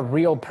 like a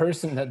real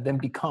person that then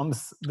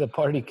becomes the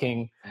Party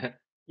King.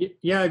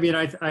 Yeah, I mean,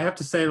 I have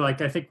to say, I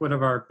think one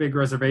of our big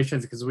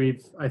reservations, because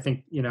I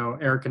think,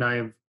 Eric and I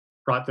have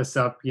brought this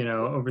up,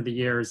 over the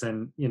years,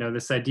 and,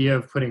 this idea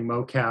of putting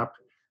mocap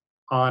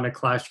on a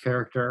Clash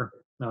character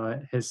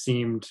has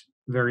seemed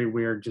very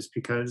weird, just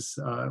because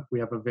we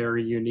have a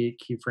very unique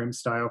keyframe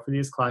style for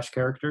these Clash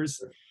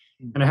characters.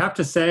 And I have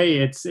to say,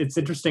 it's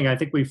interesting. I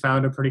think we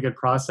found a pretty good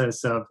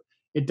process of,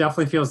 it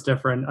definitely feels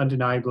different,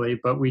 undeniably,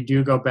 but we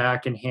do go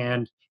back and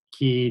hand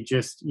key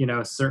just,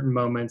 certain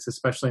moments,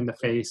 especially in the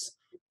face,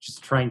 just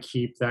to try and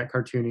keep that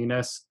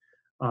cartooniness.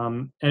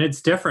 And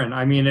it's different.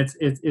 I mean,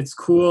 it's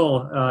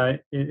cool.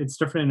 It's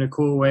different in a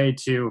cool way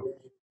to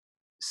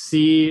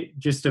see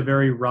just a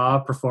very raw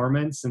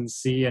performance and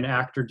see an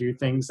actor do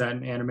things that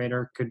an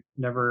animator could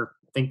never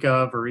think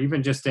of, or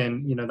even just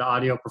in, the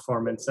audio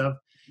performance of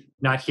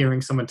not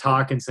hearing someone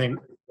talk and saying,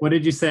 "What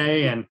did you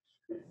say?" And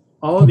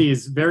all of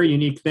these very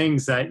unique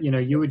things that,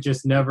 you would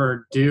just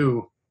never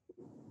do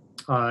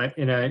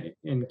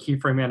in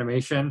keyframe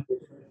animation.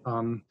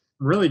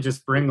 Really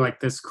just bring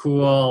this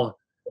cool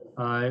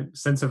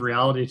sense of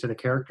reality to the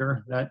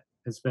character. That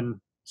has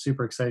been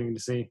super exciting to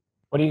see.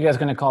 What are you guys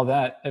going to call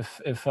that?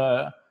 If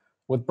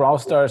with Brawl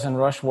Stars and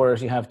Rush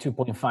Wars, you have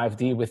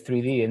 2.5D with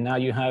 3D, and now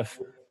you have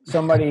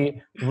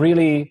somebody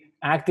really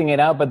acting it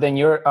out, but then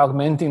you're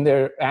augmenting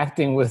their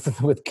acting with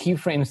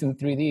keyframes in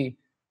 3D.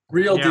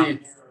 Real D.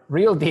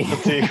 Real D.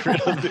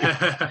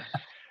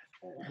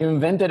 You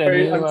invented a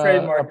new I'm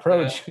trademarked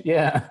approach.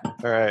 Yeah.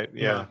 All right.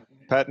 Yeah.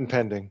 Patent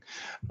pending.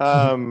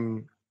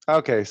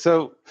 Okay.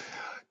 So,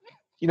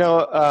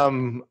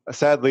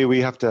 sadly,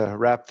 we have to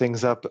wrap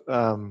things up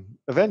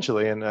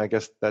eventually, and I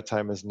guess that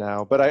time is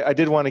now. But I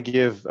did want to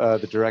give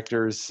the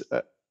directors,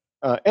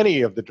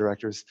 any of the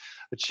directors,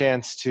 a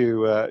chance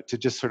to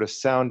just sort of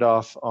sound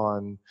off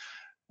on,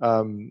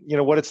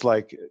 what it's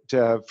like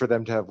for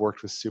them to have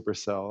worked with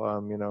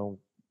Supercell.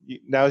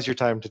 Now's your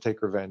time to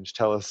take revenge.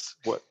 Tell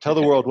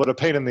the world what a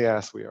pain in the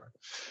ass we are.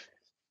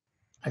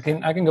 I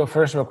can go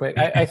first real quick.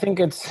 I think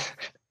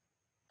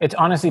it's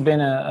honestly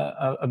been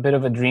a bit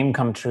of a dream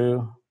come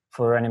true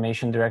for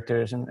animation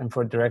directors and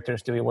for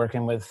directors to be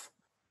working with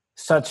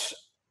such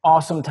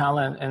awesome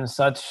talent and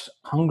such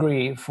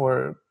hungry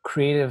for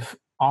creative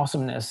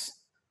awesomeness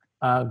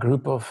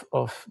group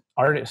of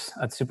artists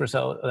at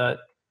Supercell, that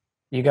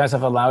you guys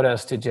have allowed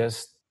us to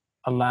just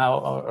allow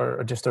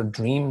or just our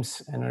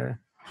dreams and our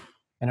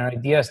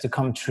ideas to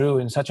come true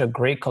in such a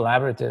great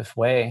collaborative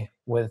way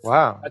with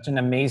such an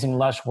amazing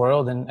lush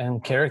world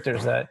and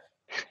characters that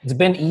it's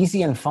been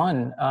easy and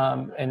fun.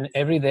 And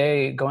every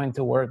day going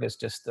to work is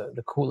just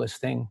the coolest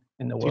thing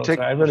in the world. So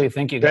I really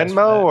thank you guys.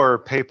 Venmo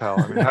or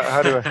PayPal? I mean,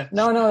 how do I?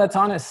 No, that's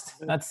honest.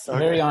 That's okay.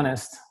 Very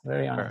honest.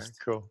 Very honest.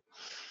 All right,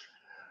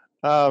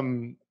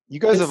 cool. You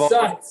guys have all.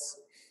 Sucks.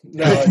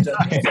 No, it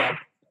doesn't.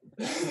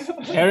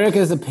 Eric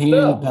is a pain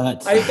in the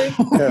butt. I think.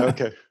 Yeah.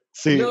 Okay.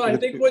 See. No, I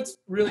think what's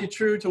really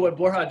true to what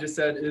Borja just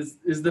said is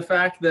the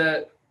fact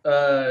that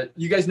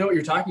you guys know what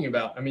you're talking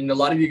about. I mean, a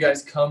lot of you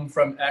guys come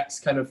from X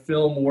kind of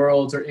film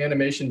worlds or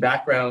animation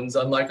backgrounds,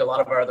 unlike a lot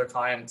of our other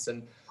clients.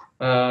 And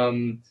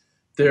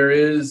there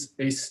is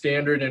a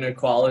standard and a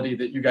quality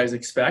that you guys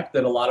expect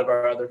that a lot of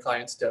our other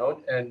clients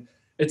don't. And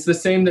it's the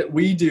same that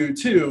we do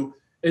too.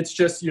 It's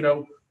just,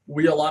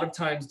 we a lot of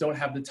times don't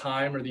have the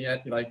time or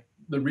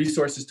the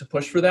resources to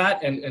push for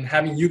that. And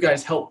having you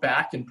guys help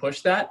back and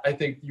push that, I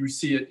think you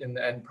see it in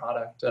the end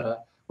product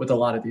with a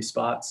lot of these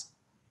spots.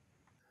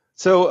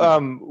 So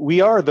we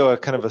are, though,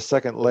 kind of a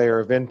second layer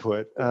of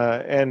input,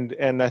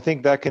 and I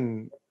think that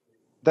can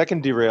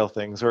derail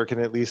things, or it can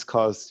at least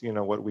cause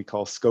what we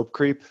call scope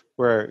creep,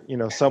 where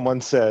someone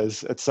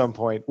says at some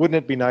point, "Wouldn't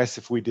it be nice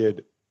if we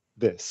did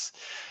this?"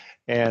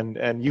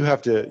 And you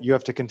have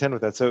to contend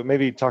with that. So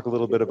maybe talk a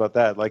little bit about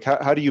that. Like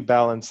how do you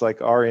balance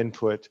like our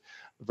input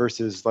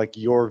versus like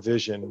your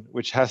vision,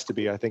 which has to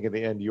be, I think, in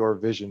the end, your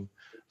vision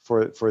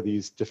for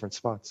these different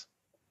spots.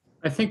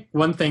 I think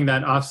one thing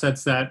that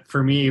offsets that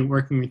for me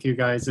working with you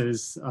guys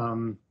is,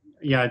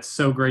 it's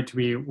so great to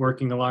be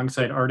working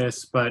alongside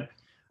artists, but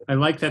I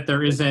like that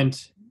there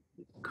isn't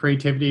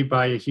creativity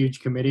by a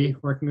huge committee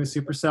working with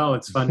Supercell.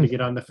 It's fun to get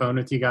on the phone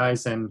with you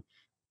guys and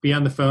be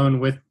on the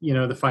phone with,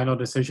 the final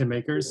decision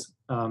makers.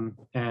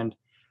 And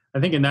I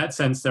think in that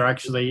sense, there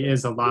actually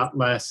is a lot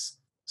less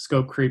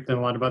scope creep than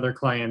a lot of other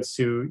clients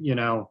who,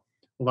 a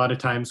lot of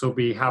times will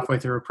be halfway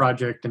through a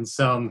project and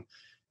some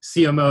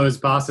CMO's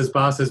boss's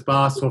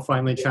boss will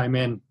finally chime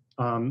in,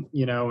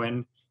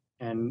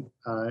 and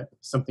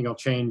something will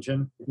change.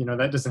 And,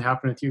 that doesn't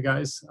happen with you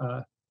guys,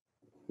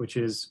 which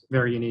is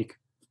very unique.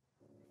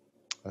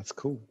 That's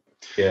cool.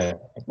 Yeah.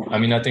 I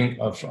mean, I think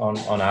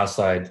on our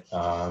side,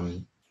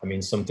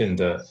 something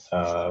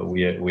that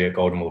we at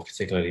Goldenwolf,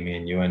 particularly me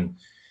and Ewen,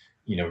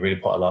 really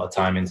put a lot of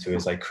time into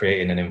is like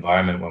creating an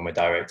environment when we're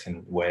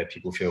directing where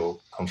people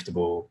feel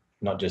comfortable,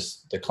 not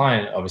just the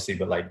client obviously,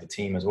 but like the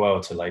team as well,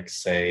 to like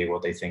say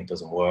what they think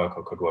doesn't work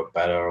or could work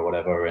better or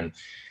whatever. And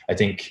I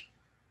think,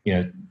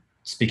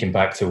 speaking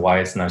back to why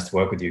it's nice to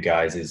work with you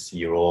guys is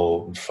you're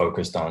all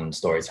focused on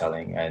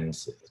storytelling and,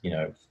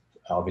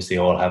 obviously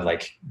all have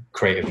like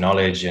creative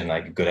knowledge and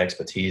like good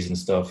expertise and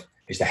stuff.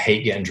 I used to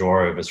hate getting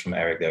draw-overs from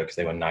Eric though, because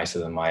they were nicer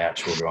than my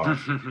actual drawing.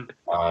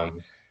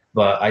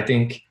 But I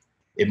think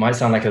it might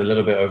sound like a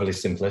little bit overly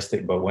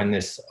simplistic, but when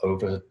this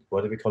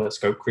what do we call it?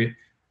 Scope creep.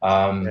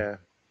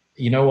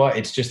 You know what?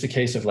 It's just a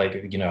case of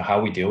like,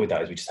 how we deal with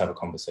that is we just have a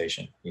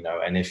conversation,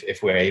 and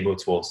if we're able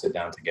to all sit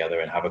down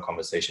together and have a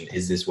conversation,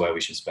 is this where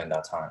we should spend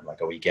our time?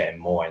 Like, are we getting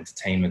more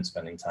entertainment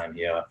spending time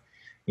here?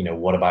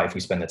 What about if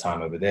we spend the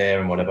time over there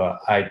and whatever?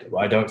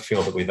 I don't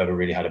feel that we've ever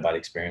really had a bad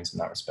experience in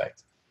that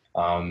respect.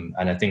 And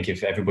I think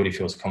if everybody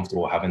feels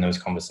comfortable having those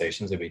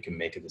conversations, if we can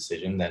make a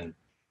decision, then,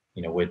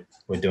 we're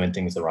doing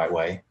things the right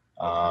way.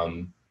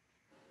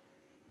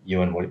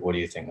 Ewen, what do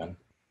you think, man?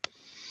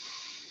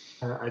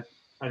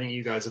 I think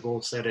you guys have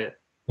all said it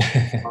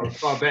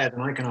far better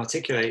than I can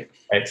articulate.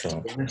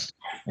 Excellent.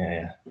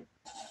 Yeah.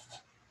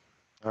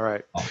 All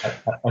right.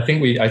 I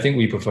think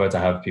we prefer to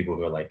have people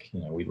who are like,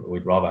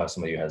 we'd rather have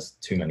somebody who has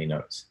too many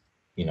notes,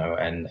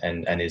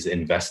 and is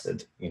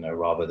invested,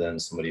 rather than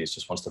somebody who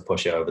just wants to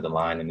push it over the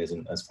line and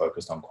isn't as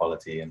focused on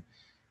quality. And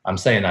I'm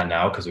saying that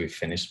now because we've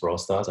finished Brawl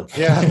Stars.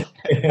 Yeah.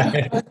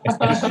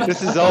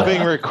 This is all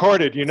being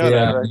recorded,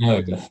 that, right?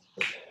 No,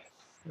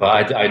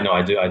 but I know,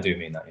 I do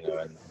mean that,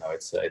 and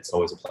it's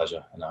always a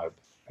pleasure, and I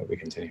hope we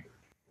continue.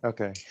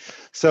 Okay.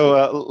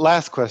 So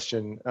last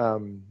question,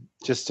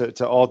 just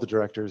to all the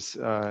directors,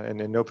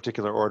 and in no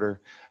particular order.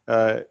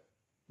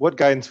 what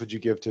guidance would you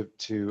give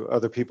to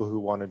other people who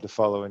wanted to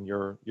follow in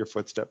your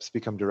footsteps,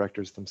 become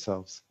directors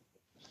themselves?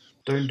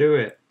 Don't do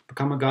it.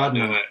 Become a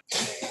gardener.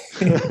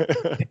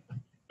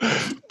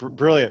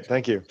 Brilliant.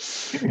 Thank you.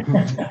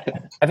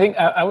 I think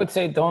I would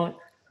say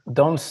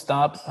don't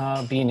stop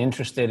being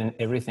interested in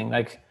everything.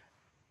 Like,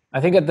 I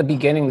think at the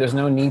beginning, there's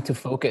no need to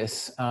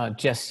focus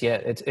just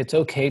yet. It's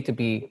okay to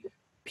be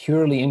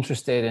purely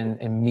interested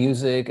in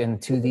music and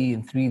 2D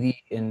and 3D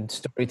and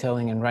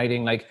storytelling and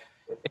writing. Like,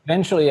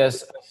 eventually,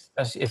 as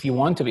if you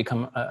want to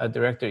become a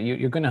director,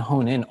 you're going to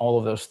hone in all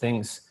of those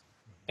things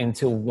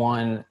into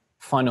one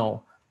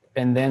funnel.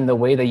 And then the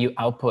way that you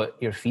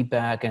output your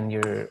feedback and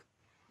your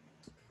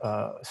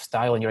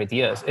style and your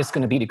ideas, it's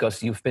going to be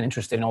because you've been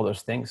interested in all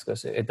those things,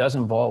 because it does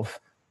involve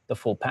the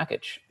full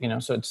package, you know.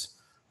 So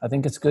I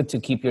think it's good to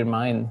keep your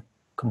mind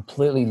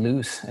completely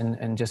loose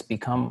and just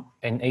become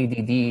an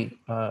ADD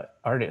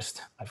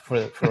artist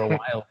for a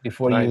while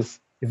before you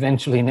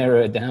eventually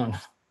narrow it down.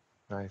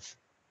 Nice.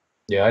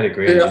 Yeah, I'd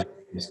agree. Yeah.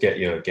 Just get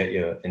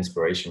your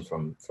inspiration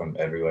from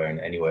everywhere and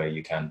anywhere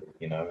you can,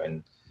 you know,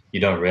 and you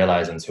don't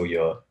realize until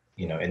you're,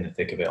 you know, in the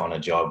thick of it on a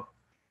job,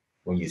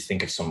 when you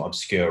think of some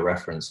obscure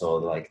reference or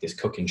like this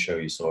cooking show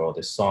you saw or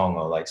this song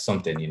or like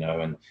something, you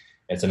know. And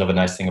it's another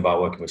nice thing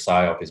about working with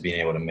Psyop is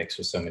being able to mix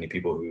with so many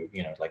people who,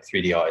 you know, like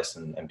 3D artists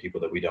and people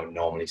that we don't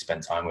normally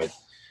spend time with,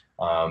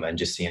 and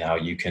just seeing how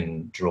you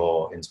can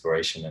draw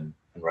inspiration and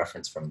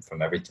reference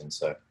from everything.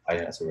 So I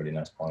think that's a really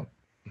nice point.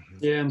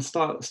 Yeah, and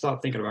start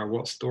thinking about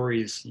what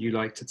stories you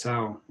like to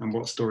tell and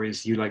what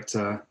stories you like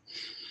to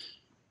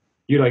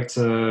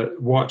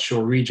watch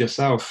or read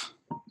yourself.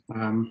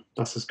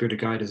 That's as good a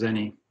guide as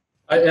any.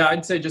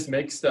 I'd say just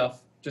make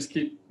stuff. Just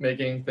keep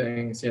making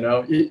things, you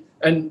know,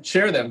 and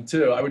share them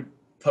too. I would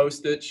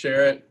post it,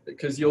 share it,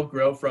 because you'll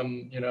grow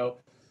from, you know,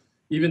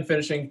 even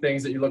finishing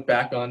things that you look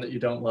back on that you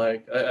don't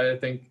like. I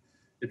think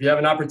if you have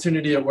an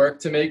opportunity at work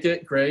to make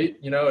it, great.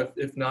 You know,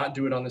 if not,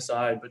 do it on the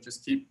side, but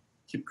just keep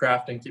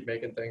crafting, keep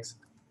making things,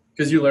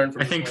 because you learn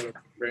from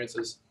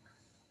experiences.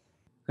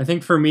 I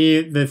think for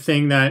me, the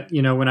thing that,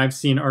 you know, when I've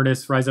seen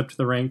artists rise up to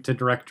the rank to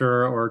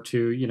director or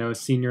to, you know,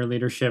 senior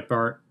leadership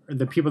are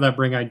the people that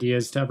bring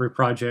ideas to every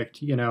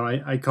project. You know,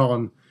 I call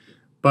them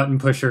button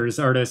pushers,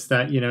 artists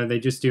that, you know, they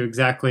just do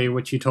exactly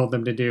what you told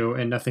them to do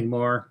and nothing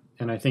more.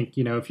 And I think,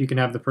 you know, if you can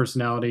have the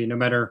personality, no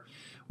matter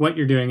what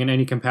you're doing in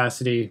any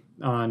capacity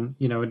on,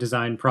 you know, a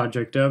design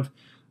project, of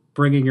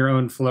bringing your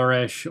own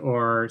flourish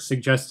or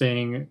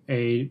suggesting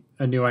a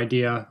new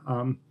idea,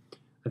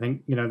 I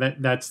think, you know,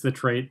 that's the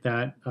trait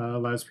that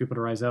allows people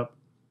to rise up.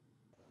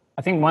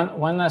 I think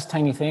one last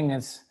tiny thing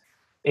is,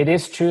 it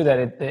is true that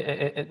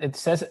it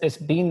says, it's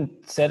being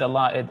said a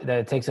lot, that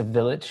it takes a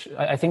village.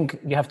 I think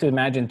you have to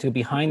imagine too,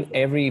 behind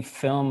every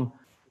film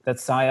that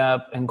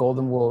Psyop and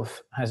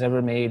Goldenwolf has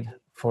ever made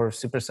for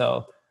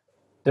Supercell,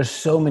 there's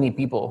so many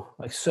people,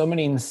 like so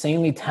many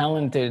insanely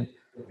talented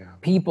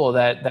people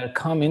that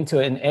come into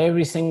it, and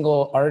every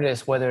single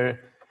artist,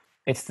 whether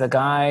it's the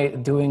guy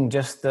doing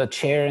just the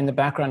chair in the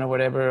background or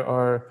whatever,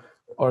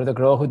 or the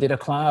girl who did a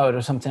cloud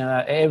or something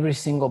like that, every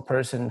single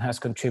person has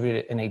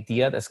contributed an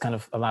idea that's kind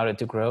of allowed it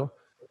to grow.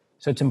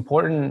 So it's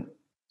important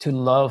to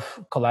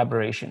love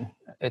collaboration.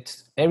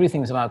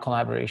 Everything's about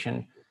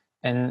collaboration,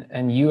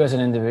 and you as an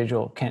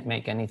individual can't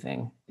make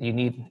anything. You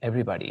need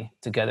everybody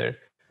together.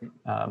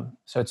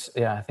 So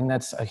I think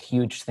that's a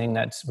huge thing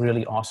that's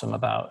really awesome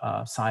about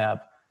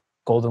Psyop,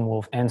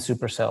 Goldenwolf, and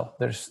Supercell.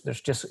 There's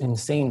just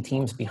insane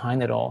teams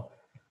behind it all,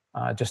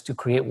 just to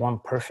create one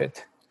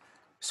perfect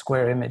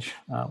square image,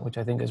 which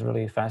I think is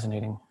really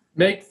fascinating.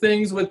 Make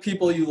things with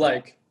people you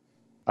like.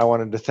 I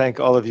wanted to thank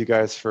all of you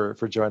guys for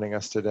joining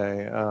us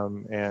today,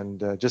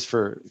 and just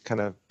for kind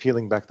of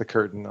peeling back the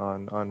curtain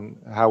on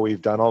how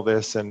we've done all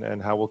this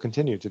and how we'll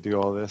continue to do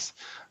all this.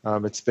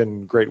 It's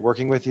been great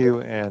working with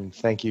you, and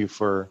thank you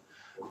for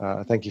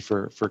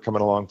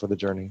coming along for the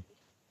journey.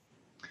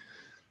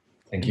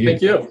 Thank you.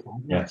 Thank you.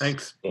 Yes.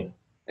 Thanks.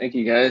 Thank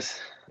you, guys.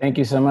 Thank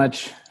you so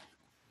much.